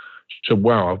said,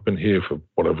 wow, I've been here for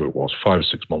whatever it was, 5 or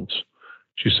 6 months.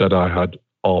 She said, I had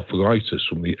arthritis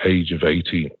from the age of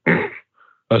 18.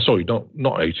 Sorry,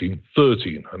 not 18,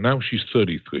 13. And now she's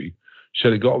 33. She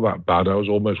said, it got that bad. I was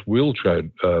almost wheelchair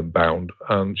bound.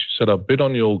 And she said, I've been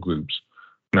on your groups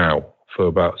now for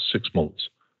about 6 months.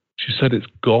 She said, it's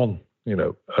gone,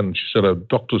 and she said, her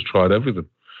doctors tried everything.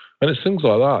 And it's things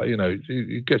like that,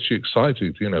 it gets you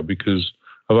excited, because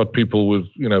I've had people with,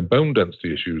 bone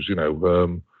density issues,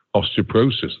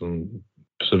 osteoporosis and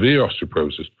severe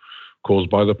osteoporosis caused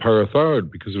by the parathyroid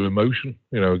because of emotion.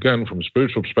 Again, from a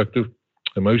spiritual perspective,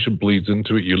 emotion bleeds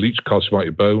into it. You leach calcium out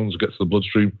your bones, gets to the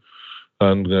bloodstream,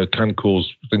 and can cause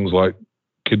things like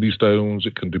kidney stones.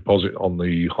 It can deposit on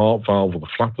the heart valve or the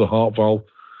flap of the heart valve.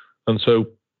 And so,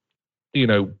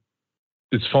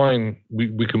 it's fine.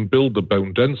 We can build the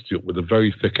bone density up with a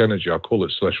very thick energy. I call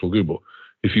it celestial glue. But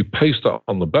if you paste that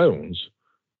on the bones,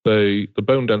 the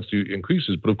bone density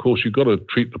increases. But of course, you've got to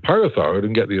treat the parathyroid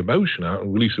and get the emotion out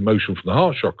and release emotion from the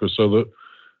heart chakra so that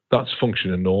that's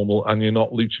functioning normal, and you're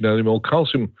not leaching any more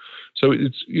calcium. So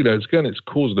it's, it's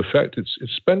cause and effect. It's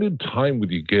spending time with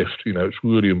your gift. It's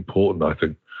really important, I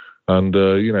think. And,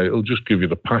 it'll just give you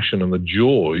the passion and the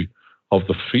joy of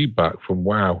the feedback from,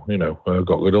 wow,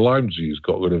 got rid of Lyme disease,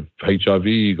 got rid of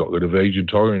HIV, got rid of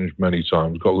Agent Orange many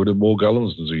times, got rid of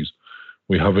Morgellons disease.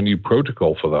 We have a new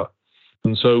protocol for that.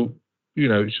 And so,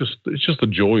 it's just the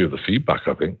joy of the feedback,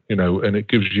 I think, and it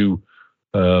gives you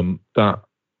that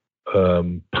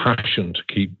passion to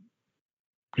keep,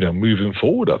 moving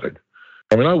forward, I think.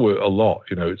 I mean, I work a lot,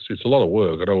 it's a lot of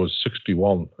work, and I was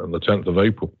 61 on the 10th of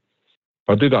April.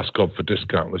 I did ask God for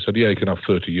discount. They said, yeah, you can have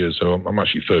 30 years. So I'm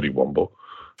actually 31, but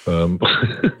I'm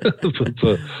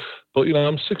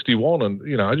 61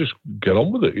 and, I just get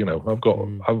on with it.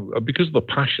 I've because of the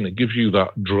passion, it gives you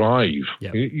that drive.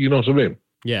 Yep. You know what I mean?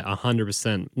 Yeah,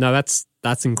 100%. No, that's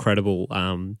incredible.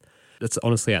 That's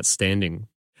honestly outstanding.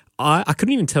 I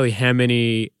couldn't even tell you how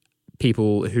many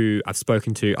people who I've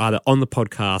spoken to either on the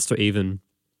podcast or even,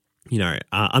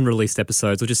 unreleased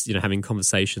episodes or just, having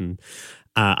conversation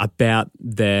about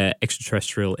their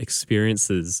extraterrestrial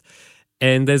experiences.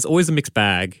 And there's always a mixed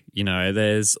bag,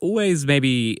 there's always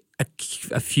maybe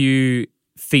a few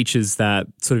features that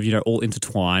sort of, all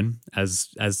intertwine as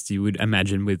you would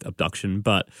imagine with abduction,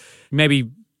 but maybe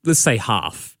let's say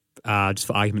half, just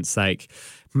for argument's sake,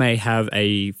 may have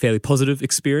a fairly positive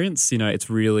experience. It's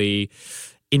really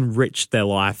enriched their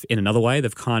life in another way.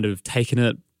 They've kind of taken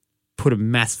it, put a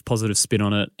massive positive spin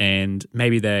on it, and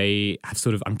maybe they have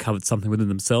sort of uncovered something within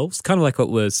themselves, kind of like what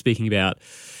we're speaking about,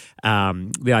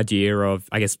 the idea of,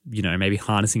 I guess, maybe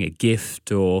harnessing a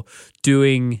gift or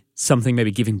doing something,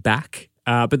 maybe giving back.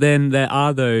 But then there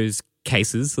are those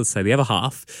cases, let's say the other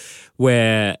half,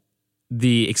 where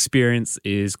the experience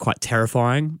is quite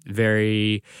terrifying,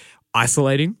 very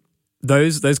isolating.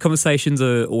 Those conversations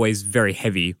are always very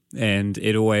heavy, and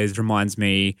it always reminds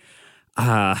me,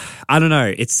 I don't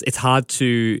know, it's hard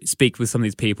to speak with some of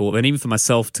these people, and even for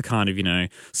myself to kind of,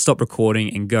 stop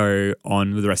recording and go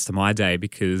on with the rest of my day,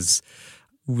 because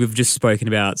we've just spoken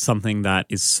about something that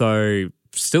is so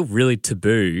still really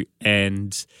taboo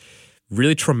and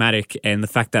really traumatic, and the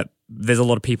fact that there's a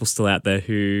lot of people still out there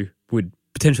who would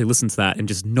potentially listen to that and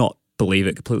just not believe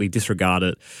it, completely disregard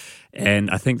it.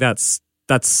 And I think that's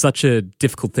such a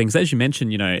difficult thing. So as you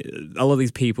mentioned, a lot of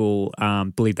these people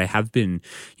believe they have been,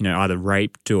 either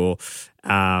raped or,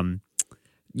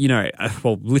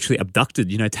 literally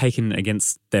abducted, taken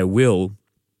against their will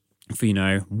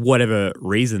for, whatever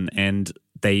reason, and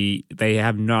they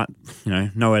have not,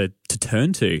 nowhere to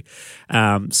turn to.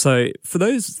 So for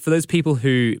those people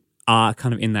who are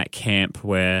kind of in that camp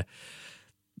where,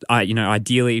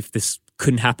 ideally if this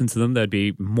couldn't happen to them, they'd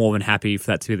be more than happy for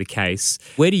that to be the case.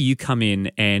 Where do you come in,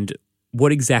 and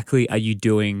what exactly are you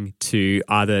doing to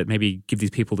either maybe give these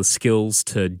people the skills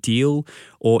to deal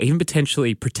or even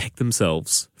potentially protect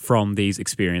themselves from these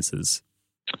experiences?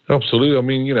 Absolutely. I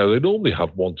mean, they normally have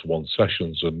one-to-one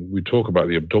sessions, and we talk about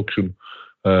the abduction.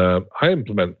 I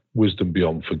implement wisdom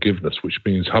beyond forgiveness, which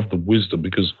means have the wisdom,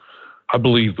 because I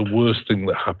believe the worst thing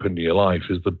that happened in your life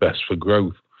is the best for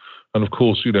growth. And of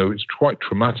course, it's quite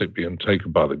traumatic being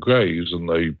taken by the Greys, and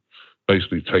they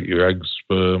basically take your egg,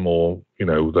 sperm, or,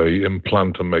 they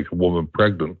implant and make a woman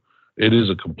pregnant. It is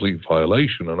a complete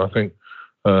violation. And I think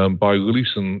by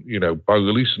releasing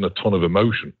a ton of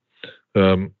emotion,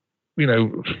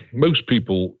 most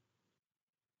people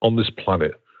on this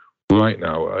planet right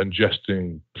now are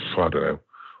ingesting,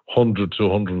 100 to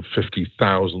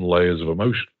 150,000 layers of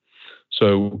emotion.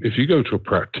 So if you go to a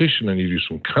practitioner and you do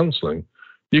some counseling,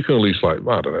 you can release,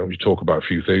 you talk about a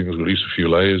few things, release a few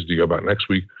layers, do you go back next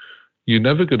week? You're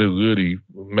never going to really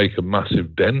make a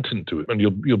massive dent into it, and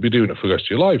you'll be doing it for the rest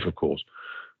of your life, of course.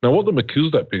 Now, what the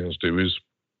Melchizedek beings do is,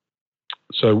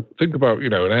 so think about,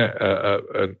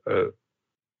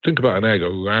 think about an egg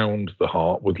around the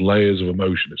heart with layers of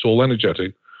emotion. It's all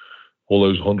energetic, all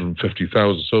those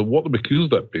 150,000. So what the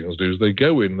Melchizedek beings do is they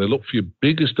go in, they look for your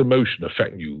biggest emotion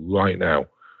affecting you right now,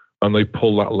 and they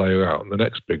pull that layer out, and the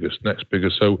next biggest.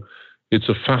 So it's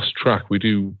a fast track. We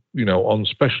do, on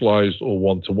specialized or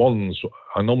one-to-ones,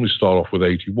 I normally start off with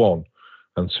 81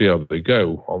 and see how they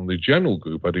go. On the general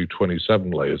group, I do 27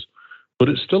 layers, but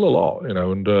it's still a lot,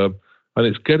 and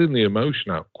it's getting the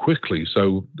emotion out quickly.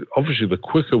 So obviously the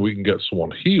quicker we can get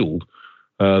someone healed,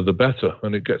 the better,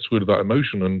 and it gets rid of that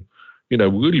emotion and,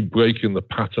 really breaking the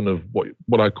pattern of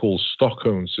what I call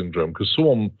Stockholm syndrome, because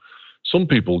some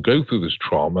people go through this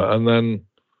trauma and then,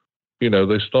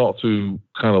 they start to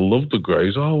kind of love the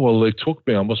Greys. Oh, well, they took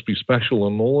me, I must be special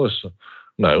and all this.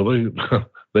 No,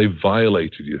 they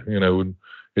violated you, and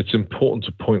it's important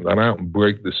to point that out and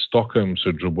break this Stockholm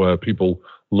syndrome where people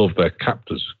love their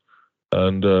captors.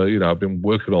 And, I've been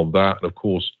working on that. And of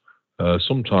course,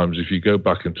 sometimes if you go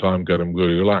back in time, get them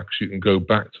really relaxed, you can go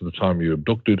back to the time you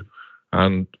abducted.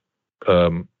 And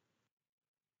so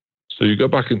you go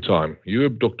back in time, you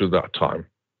abducted that time.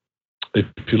 If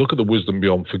you look at the wisdom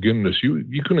beyond forgiveness,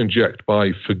 you can inject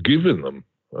by forgiving them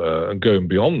and going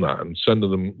beyond that and sending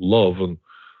them love and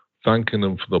thanking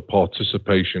them for the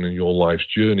participation in your life's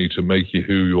journey to make you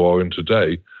who you are in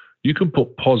today. You can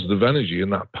put positive energy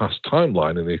in that past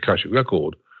timeline in the Akashic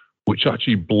record, which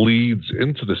actually bleeds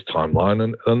into this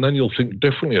timeline, and then you'll think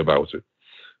differently about it.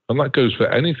 And that goes for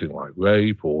anything like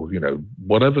rape or,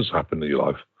 whatever's happened in your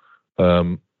life.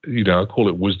 I call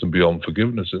it wisdom beyond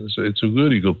forgiveness. It's a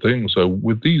really good thing. So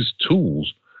with these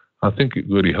tools, I think it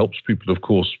really helps people. Of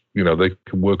course, they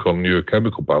can work on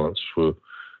neurochemical balance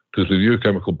because the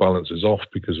neurochemical balance is off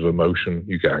because of emotion.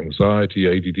 You get anxiety,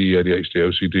 ADD, ADHD,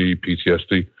 OCD,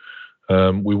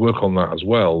 PTSD. We work on that as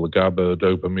well, the GABA,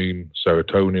 dopamine,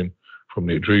 serotonin from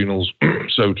the adrenals.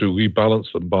 So to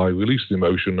rebalance them by releasing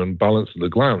emotion and balancing the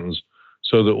glands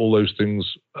so that all those things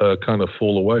kind of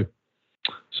fall away.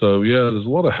 So, yeah, there's a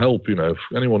lot of help. If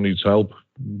anyone needs help,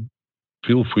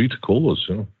 feel free to call us.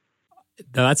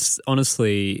 That's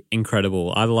honestly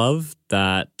incredible. I love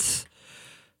that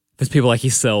there's people like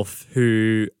yourself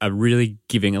who are really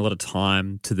giving a lot of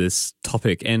time to this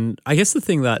topic. And I guess the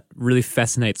thing that really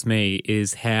fascinates me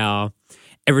is how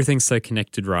everything's so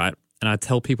connected, right? And I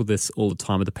tell people this all the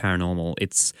time with the paranormal.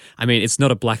 It's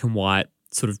not a black and white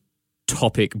sort of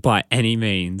topic by any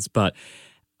means, but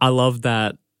I love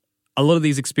that a lot of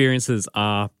these experiences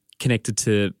are connected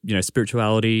to,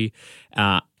 spirituality,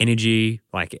 energy,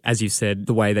 like, as you said,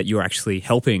 the way that you're actually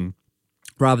helping,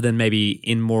 rather than maybe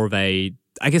in more of a,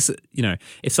 I guess,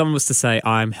 if someone was to say,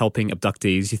 I'm helping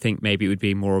abductees, you think maybe it would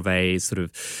be more of a sort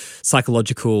of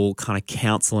psychological kind of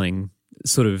counseling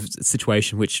sort of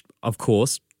situation, which, of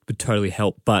course, would totally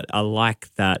help. But I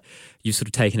like that you've sort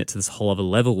of taken it to this whole other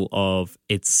level of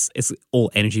it's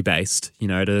all energy-based,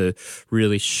 to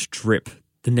really strip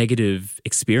the negative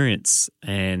experience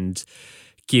and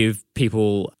give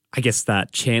people, I guess,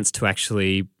 that chance to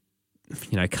actually,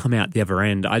 come out the other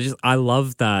end. I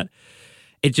love that.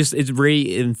 It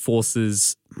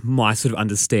reinforces my sort of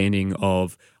understanding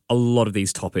of a lot of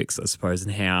these topics, I suppose,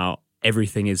 and how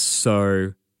everything is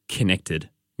so connected.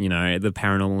 The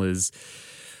paranormal is,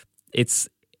 it's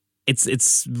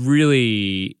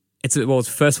really, first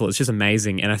of all, it's just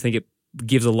amazing. And I think it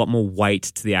gives a lot more weight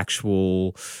to the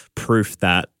actual proof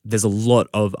that there's a lot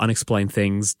of unexplained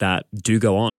things that do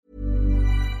go on.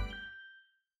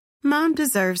 Mom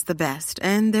deserves the best,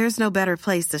 and there's no better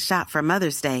place to shop for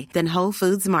Mother's Day than Whole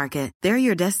Foods Market. They're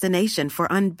your destination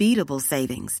for unbeatable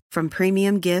savings, from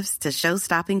premium gifts to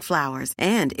show-stopping flowers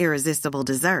and irresistible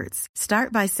desserts.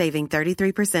 Start by saving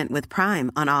 33% with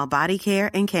Prime on all body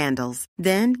care and candles.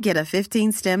 Then get a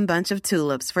 15-stem bunch of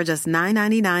tulips for just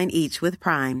 $9.99 each with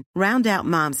Prime. Round out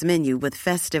Mom's menu with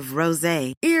festive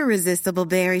rosé, irresistible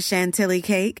berry chantilly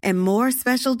cake, and more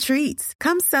special treats.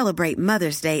 Come celebrate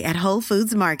Mother's Day at Whole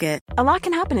Foods Market. A lot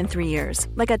can happen in 3 years,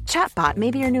 like a chatbot may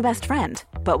be your new best friend.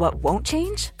 But what won't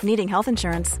change? Needing health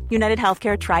insurance. United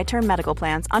Healthcare Tri-Term Medical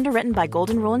Plans, underwritten by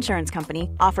Golden Rule Insurance Company,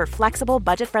 offer flexible,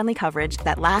 budget-friendly coverage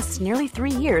that lasts nearly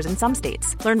 3 years in some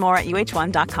states. Learn more at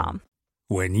uh1.com.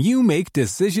 When you make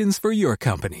decisions for your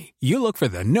company, you look for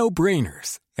the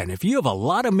no-brainers. And if you have a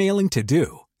lot of mailing to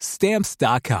do,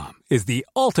 Stamps.com is the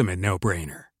ultimate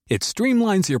no-brainer. It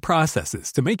streamlines your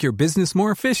processes to make your business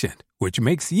more efficient, which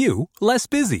makes you less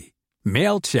busy.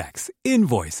 Mail checks,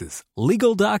 invoices,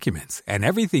 legal documents, and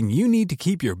everything you need to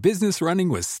keep your business running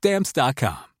with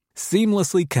Stamps.com.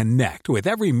 Seamlessly connect with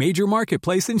every major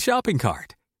marketplace and shopping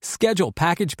cart. Schedule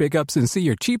package pickups and see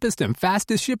your cheapest and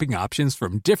fastest shipping options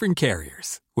from different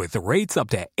carriers, with rates up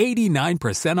to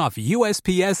 89% off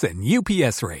USPS and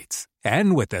UPS rates.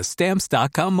 And with the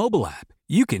Stamps.com mobile app,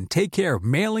 you can take care of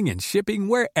mailing and shipping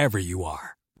wherever you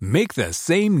are. Make the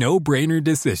same no-brainer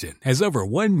decision as over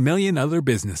 1 million other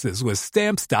businesses with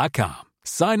Stamps.com.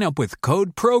 Sign up with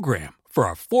code PROGRAM for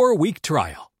a 4-week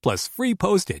trial, plus free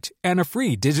postage and a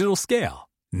free digital scale.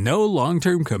 No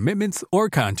long-term commitments or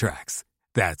contracts.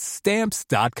 That's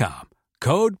Stamps.com.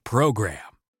 Code PROGRAM.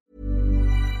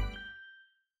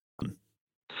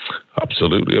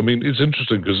 Absolutely. I mean, it's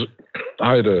interesting because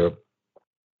I had a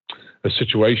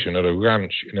situation at a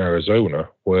ranch in Arizona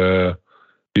where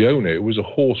the owner, it was a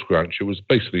horse ranch. It was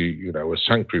basically, a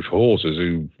sanctuary for horses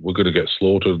who were going to get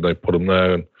slaughtered, and they put them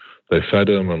there and they fed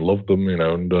them and loved them,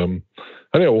 and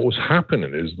anyway, what was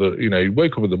happening is that, he'd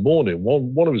wake up in the morning,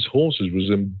 one of his horses was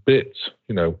in bits,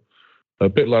 a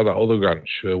bit like that other ranch,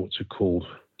 what's it called?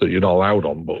 that you're not allowed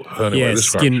on. But anyway,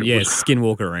 this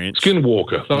Skinwalker Ranch.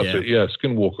 Skinwalker, that's it. Yeah,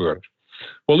 Skinwalker Ranch.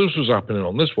 Well, this was happening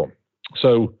on this one.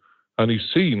 So, and he's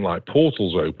seen like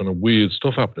portals open and weird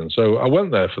stuff happening. So I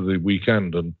went there for the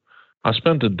weekend and I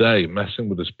spent a day messing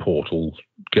with this portal,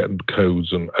 getting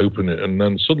codes and opening it. And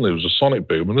then suddenly it was a sonic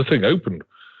boom and the thing opened.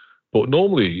 But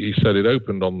normally he said it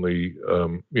opened on the,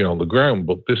 on the ground,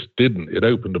 but this didn't. It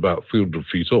opened about 300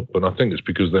 feet up. And I think it's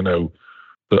because they know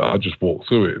that I just walked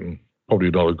through it and probably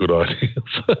not a good idea.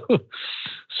 So as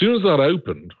soon as that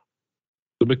opened,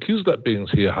 the Melchizedek beings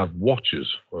here have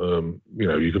watchers. You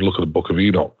can look at the Book of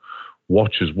Enoch.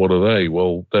 Watchers, what are they?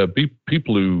 Well, they're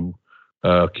people who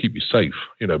keep you safe,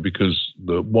 because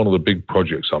one of the big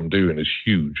projects I'm doing is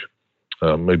huge.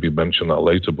 Maybe mention that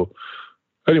later. But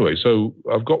anyway, so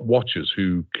I've got watchers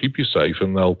who keep you safe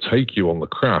and they'll take you on the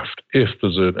craft if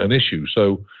there's an issue.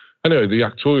 So anyway, the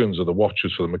Actorians are the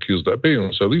watchers for the Melchizedek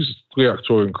beings. So these 3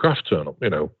 Actorian craft turn up,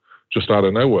 just out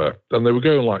of nowhere. And they were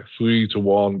going like 3 to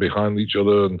 1 behind each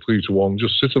other and 3 to 1,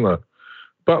 just sitting there.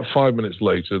 About 5 minutes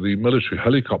later, the military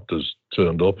helicopters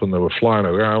turned up and they were flying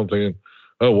around thinking,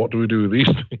 oh, what do we do with these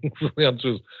things? And the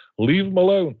answer is, leave them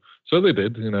alone. So they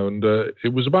did, and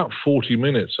it was about 40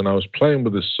 minutes and I was playing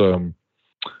with this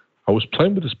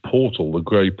portal, the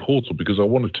grey portal, because I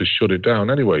wanted to shut it down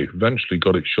anyway. Eventually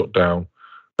got it shut down.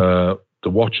 The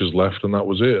watchers left and that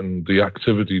was it, and the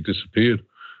activity disappeared.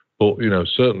 But,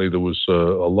 certainly there was a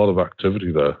lot of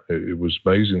activity there. It was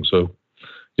amazing. So,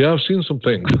 yeah, I've seen some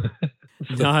things.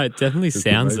 No, it definitely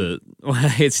sounds it.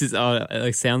 It's just,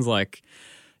 it sounds like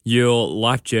your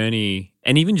life journey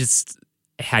and even just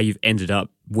how you've ended up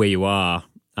where you are.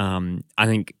 I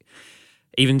think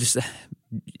even just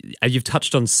you've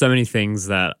touched on so many things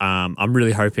that I'm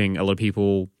really hoping a lot of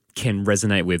people can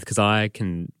resonate with, because I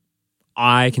can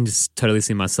just totally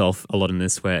see myself a lot in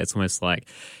this, where it's almost like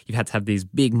you've had to have these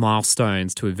big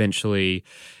milestones to eventually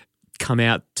come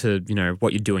out to,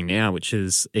 what you're doing now, which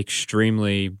is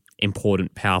extremely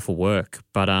important, powerful work.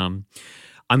 But I'm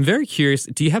very curious,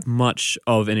 do you have much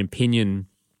of an opinion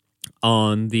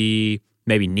on the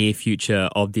maybe near future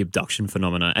of the abduction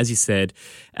phenomena? As you said,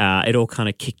 it all kind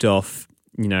of kicked off,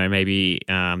 maybe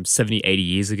 70, 80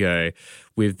 years ago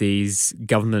with these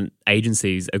government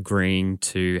agencies agreeing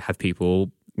to have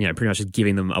people, pretty much just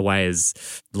giving them away as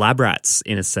lab rats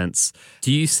in a sense.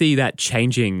 Do you see that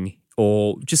changing,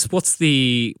 or just what's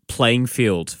the playing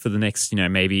field for the next,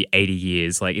 maybe 80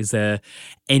 years? Like, is there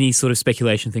any sort of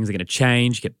speculation things are going to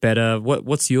change, get better?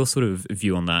 What's your sort of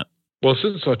view on that? Well,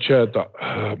 since I chaired that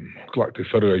Galactic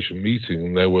Federation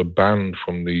meeting, they were banned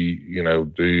from the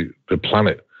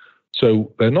planet.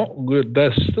 So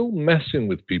they're still messing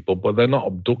with people, but they're not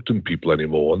abducting people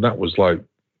anymore. And that was like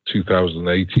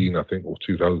 2018, I think, or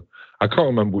 2000. I can't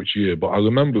remember which year, but I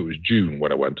remember it was June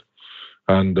when I went.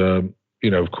 And,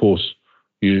 of course,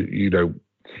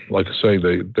 like I say,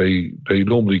 they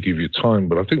normally give you time,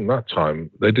 but I think that time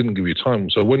they didn't give you time.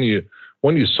 So when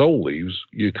your soul leaves,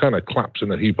 you kind of collapse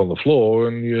in a heap on the floor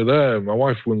and you're there. My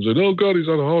wife runs in, oh God, he's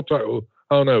had a heart attack.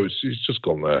 Oh no, he's just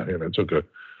gone there. It's okay.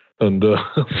 And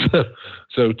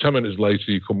so 10 minutes later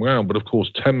you come around, but of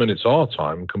course 10 minutes our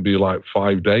time can be like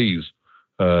 5 days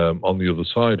on the other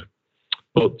side.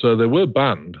 But they were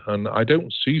banned, and I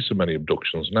don't see so many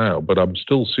abductions now, but I'm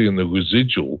still seeing the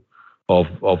residual of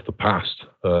the past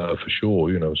for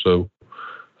sure. So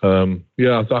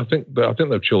I think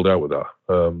they've chilled out with that.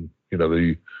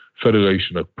 The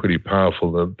Federation are pretty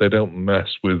powerful. They don't mess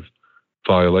with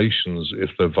violations if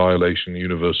they're violating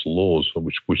universal laws,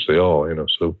 which they are.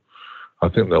 So I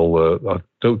think I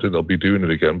don't think they'll be doing it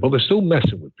again. But they're still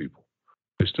messing with people.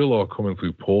 They still are coming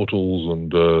through portals,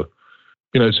 and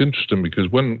it's interesting because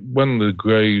when the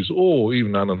Greys or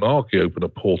even Anunnaki open a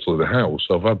portal in the house,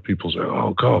 I've had people say,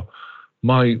 "Oh God,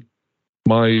 my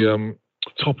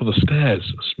top of the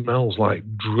stairs smells like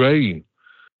drain."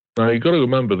 Now, you've got to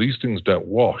remember, these things don't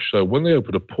wash. So when they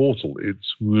open a portal,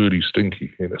 it's really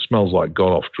stinky. It smells like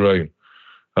gone-off drain.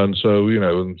 And so,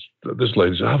 and this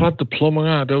lady said, I've had the plumber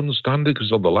out. I don't understand it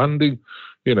because on the landing,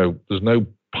 there's no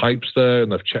pipes there,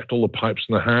 and they've checked all the pipes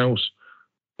in the house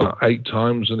about 8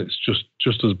 times, and it's just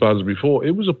as bad as before.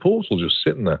 It was a portal just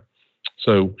sitting there.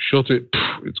 So shut it,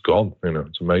 it's gone.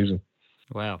 It's amazing.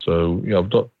 Wow. So, I've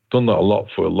done that a lot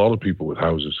for a lot of people with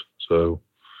houses. So,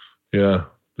 yeah.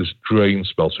 This drain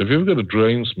smell. So if you ever get a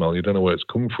drain smell, you don't know where it's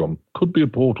come from. Could be a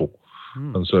portal.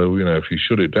 And so, if you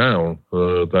shut it down,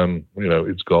 then,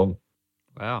 it's gone.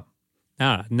 Wow.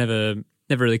 Never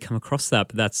really come across that,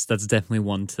 but that's definitely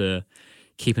one to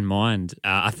keep in mind.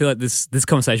 I feel like this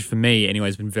conversation for me anyway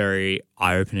has been very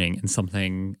eye-opening and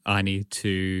something I need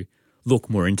to look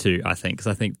more into, I think, because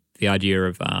I think the idea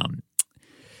of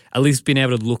at least being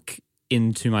able to look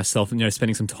into myself and,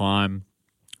 spending some time,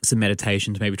 some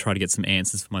meditation to maybe try to get some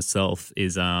answers for myself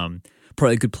is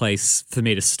probably a good place for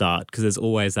me to start, because there's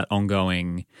always that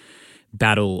ongoing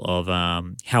battle of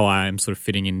how I'm sort of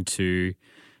fitting into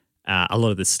a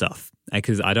lot of this stuff,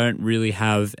 because I don't really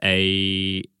have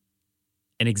an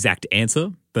exact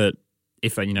answer, but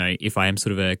if I am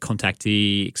sort of a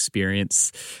contactee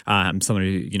experience,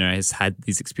 someone who, has had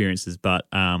these experiences, but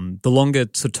the longer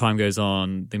sort of time goes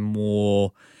on, the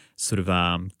more sort of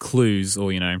clues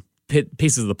or,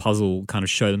 pieces of the puzzle kind of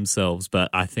show themselves. But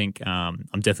I think I'm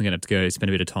definitely going to have to go spend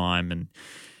a bit of time and,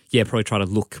 probably try to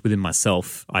look within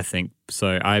myself, I think.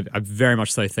 So I very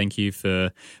much so thank you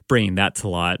for bringing that to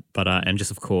light, but and just,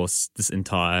 of course, this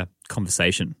entire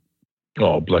conversation.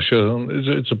 Oh, bless you.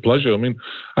 It's a pleasure. I mean,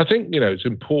 I think, it's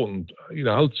important.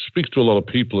 I speak to a lot of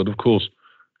people, and of course,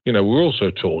 we're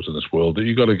also taught in this world that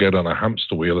you got to get on a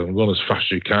hamster wheel and run as fast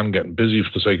as you can, getting busy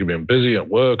for the sake of being busy at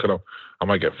work. And I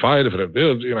might get fired if I don't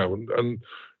do it,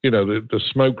 the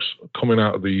smoke's coming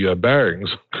out of the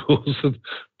bearings, of course,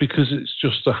 because it's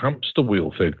just a hamster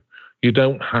wheel thing. You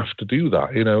don't have to do that,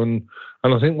 and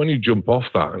I think when you jump off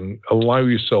that and allow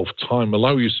yourself time,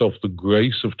 allow yourself the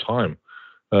grace of time,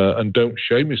 and don't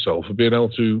shame yourself for being able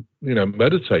to,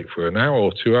 meditate for an hour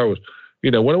or 2 hours.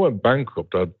 When I went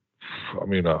bankrupt, I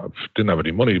didn't have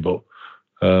any money, but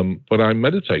I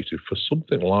meditated for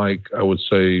something like, I would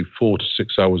say, 4 to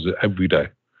 6 hours every day.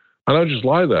 And I would just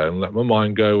lie there and let my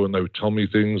mind go, and they would tell me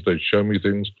things, they'd show me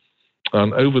things.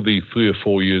 And over the 3 or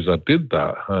 4 years I did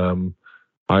that,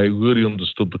 I really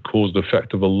understood the cause and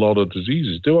effect of a lot of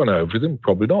diseases. Do I know everything?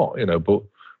 Probably not, but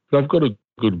I've got a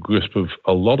good grasp of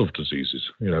a lot of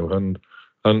diseases, and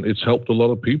it's helped a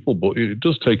lot of people. But it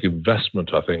does take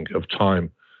investment, I think, of time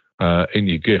in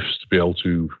your gifts to be able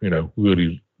to,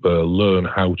 really learn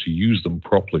how to use them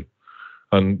properly.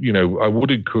 And, I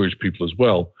would encourage people as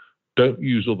well, don't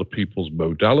use other people's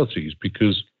modalities,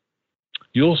 because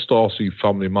your starseed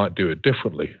family might do it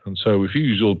differently. And so if you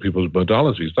use other people's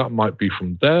modalities, that might be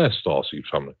from their starseed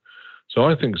family. So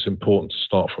I think it's important to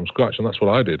start from scratch, and that's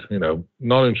what I did.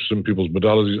 Not interested in people's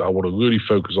modalities. I want to really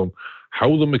focus on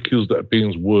how the Melchizedek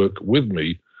beings work with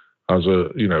me as a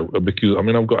Melchizedek. I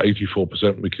mean, I've got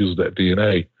 84% Melchizedek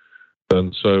DNA,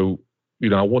 and so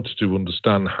I wanted to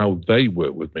understand how they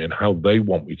work with me and how they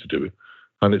want me to do it.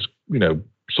 And it's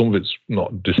some of it's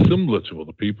not dissimilar to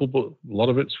other people, but a lot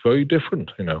of it's very different.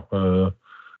 And I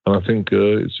think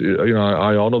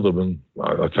I honor them, and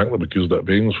I thank the Melchizedek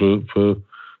beings for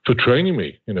training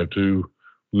me, to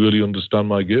really understand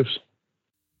my gifts.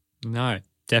 No,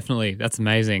 definitely. That's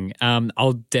amazing.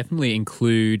 I'll definitely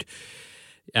include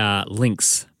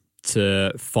links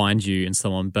to find you and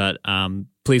so on, but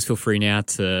please feel free now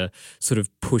to sort of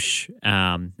push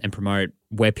and promote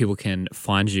where people can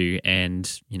find you,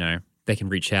 and, they can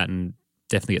reach out and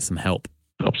definitely get some help.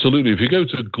 Absolutely. If you go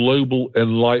to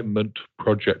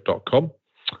globalenlightenmentproject.com,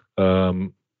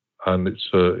 and it's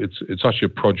actually a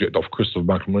project of Christopher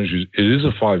Macklin. It is a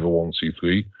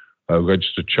 501c3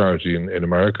 registered charity in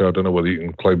America. I don't know whether you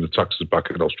can claim the taxes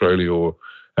back in Australia or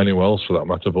anywhere else for that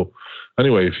matter. But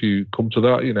anyway, if you come to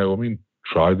that,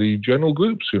 try the general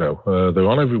groups. They're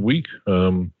on every week.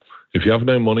 If you have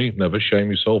no money, never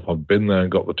shame yourself. I've been there and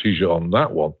got the T-shirt on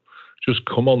that one. Just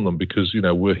come on them, because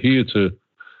we're here to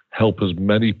help as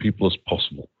many people as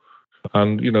possible.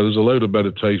 And, there's a load of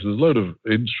meditation, there's a load of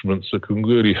instruments that can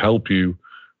really help you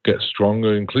get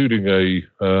stronger, including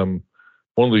one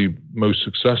of the most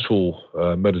successful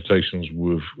meditations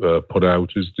we've put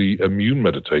out is the immune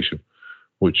meditation,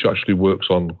 which actually works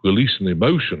on releasing the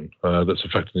emotion that's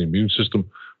affecting the immune system,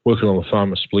 working on the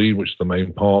thymus, spleen, which is the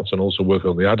main parts, and also working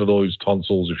on the adenoids,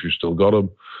 tonsils, if you've still got them,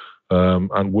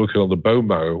 and working on the bone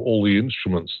marrow, all the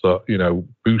instruments that,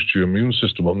 boost your immune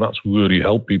system. And that's really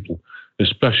helped people,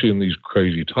 especially in these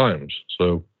crazy times.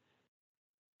 So,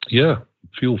 yeah,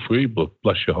 feel free, but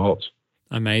bless your hearts.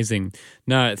 Amazing.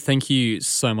 No, thank you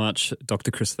so much,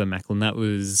 Dr. Christopher Macklin. That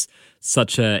was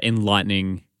such an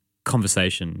enlightening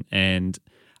conversation, and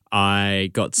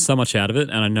I got so much out of it,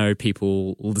 and I know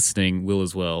people listening will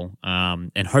as well.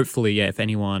 And hopefully, if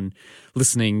anyone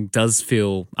listening does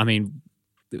feel,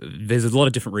 there's a lot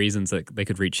of different reasons that they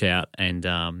could reach out and,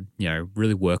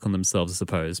 really work on themselves, I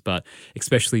suppose, but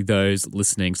especially those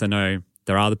listening. So I know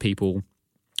there's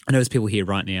people here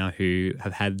right now who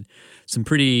have had some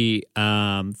pretty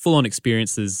full-on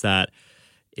experiences that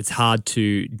it's hard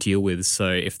to deal with. So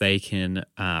if they can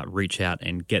reach out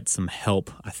and get some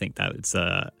help, I think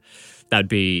that'd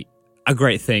be a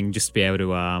great thing, just to be able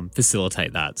to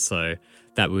facilitate that. So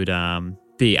that would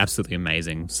be absolutely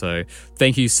amazing. So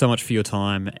thank you so much for your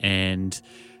time, and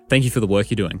thank you for the work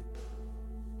you're doing.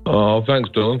 Oh, thanks,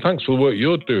 Dylan. Thanks for the work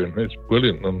you're doing. It's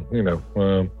brilliant.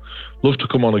 And, love to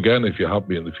come on again if you have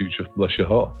me in the future. Bless your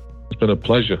heart. It's been a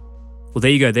pleasure. Well,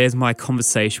 there you go. There's my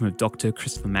conversation with Dr.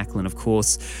 Christopher Macklin. Of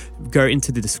course, go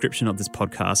into the description of this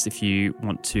podcast if you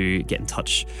want to get in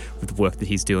touch with the work that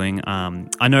he's doing.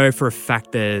 I know for a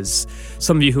fact there's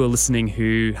some of you who are listening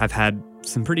who have had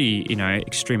some pretty,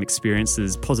 extreme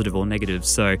experiences, positive or negative.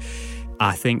 So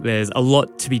I think there's a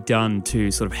lot to be done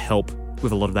to sort of help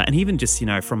with a lot of that. And even just,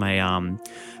 from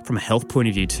a health point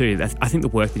of view too, I think the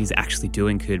work that he's actually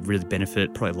doing could really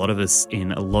benefit probably a lot of us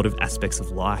in a lot of aspects of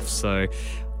life. So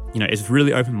it's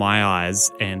really opened my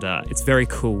eyes, and it's very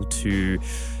cool to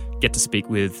get to speak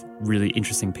with really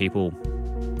interesting people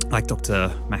like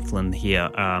Dr. Macklin here.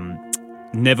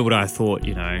 Never would I have thought,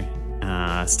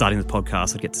 starting the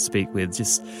podcast, I'd get to speak with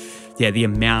just, the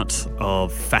amount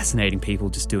of fascinating people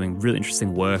just doing really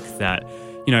interesting work that,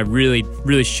 really,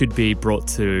 really should be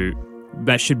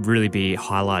that should really be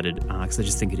highlighted, because I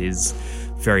just think it is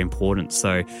very important.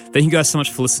 So thank you guys so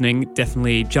much for listening.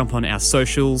 Definitely jump on our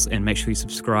socials and make sure you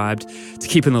subscribed to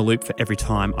keep in the loop for every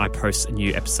time I post a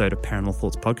new episode of Paranormal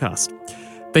Thoughts Podcast.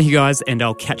 Thank you guys, and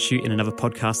I'll catch you in another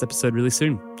podcast episode really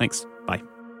soon. Thanks.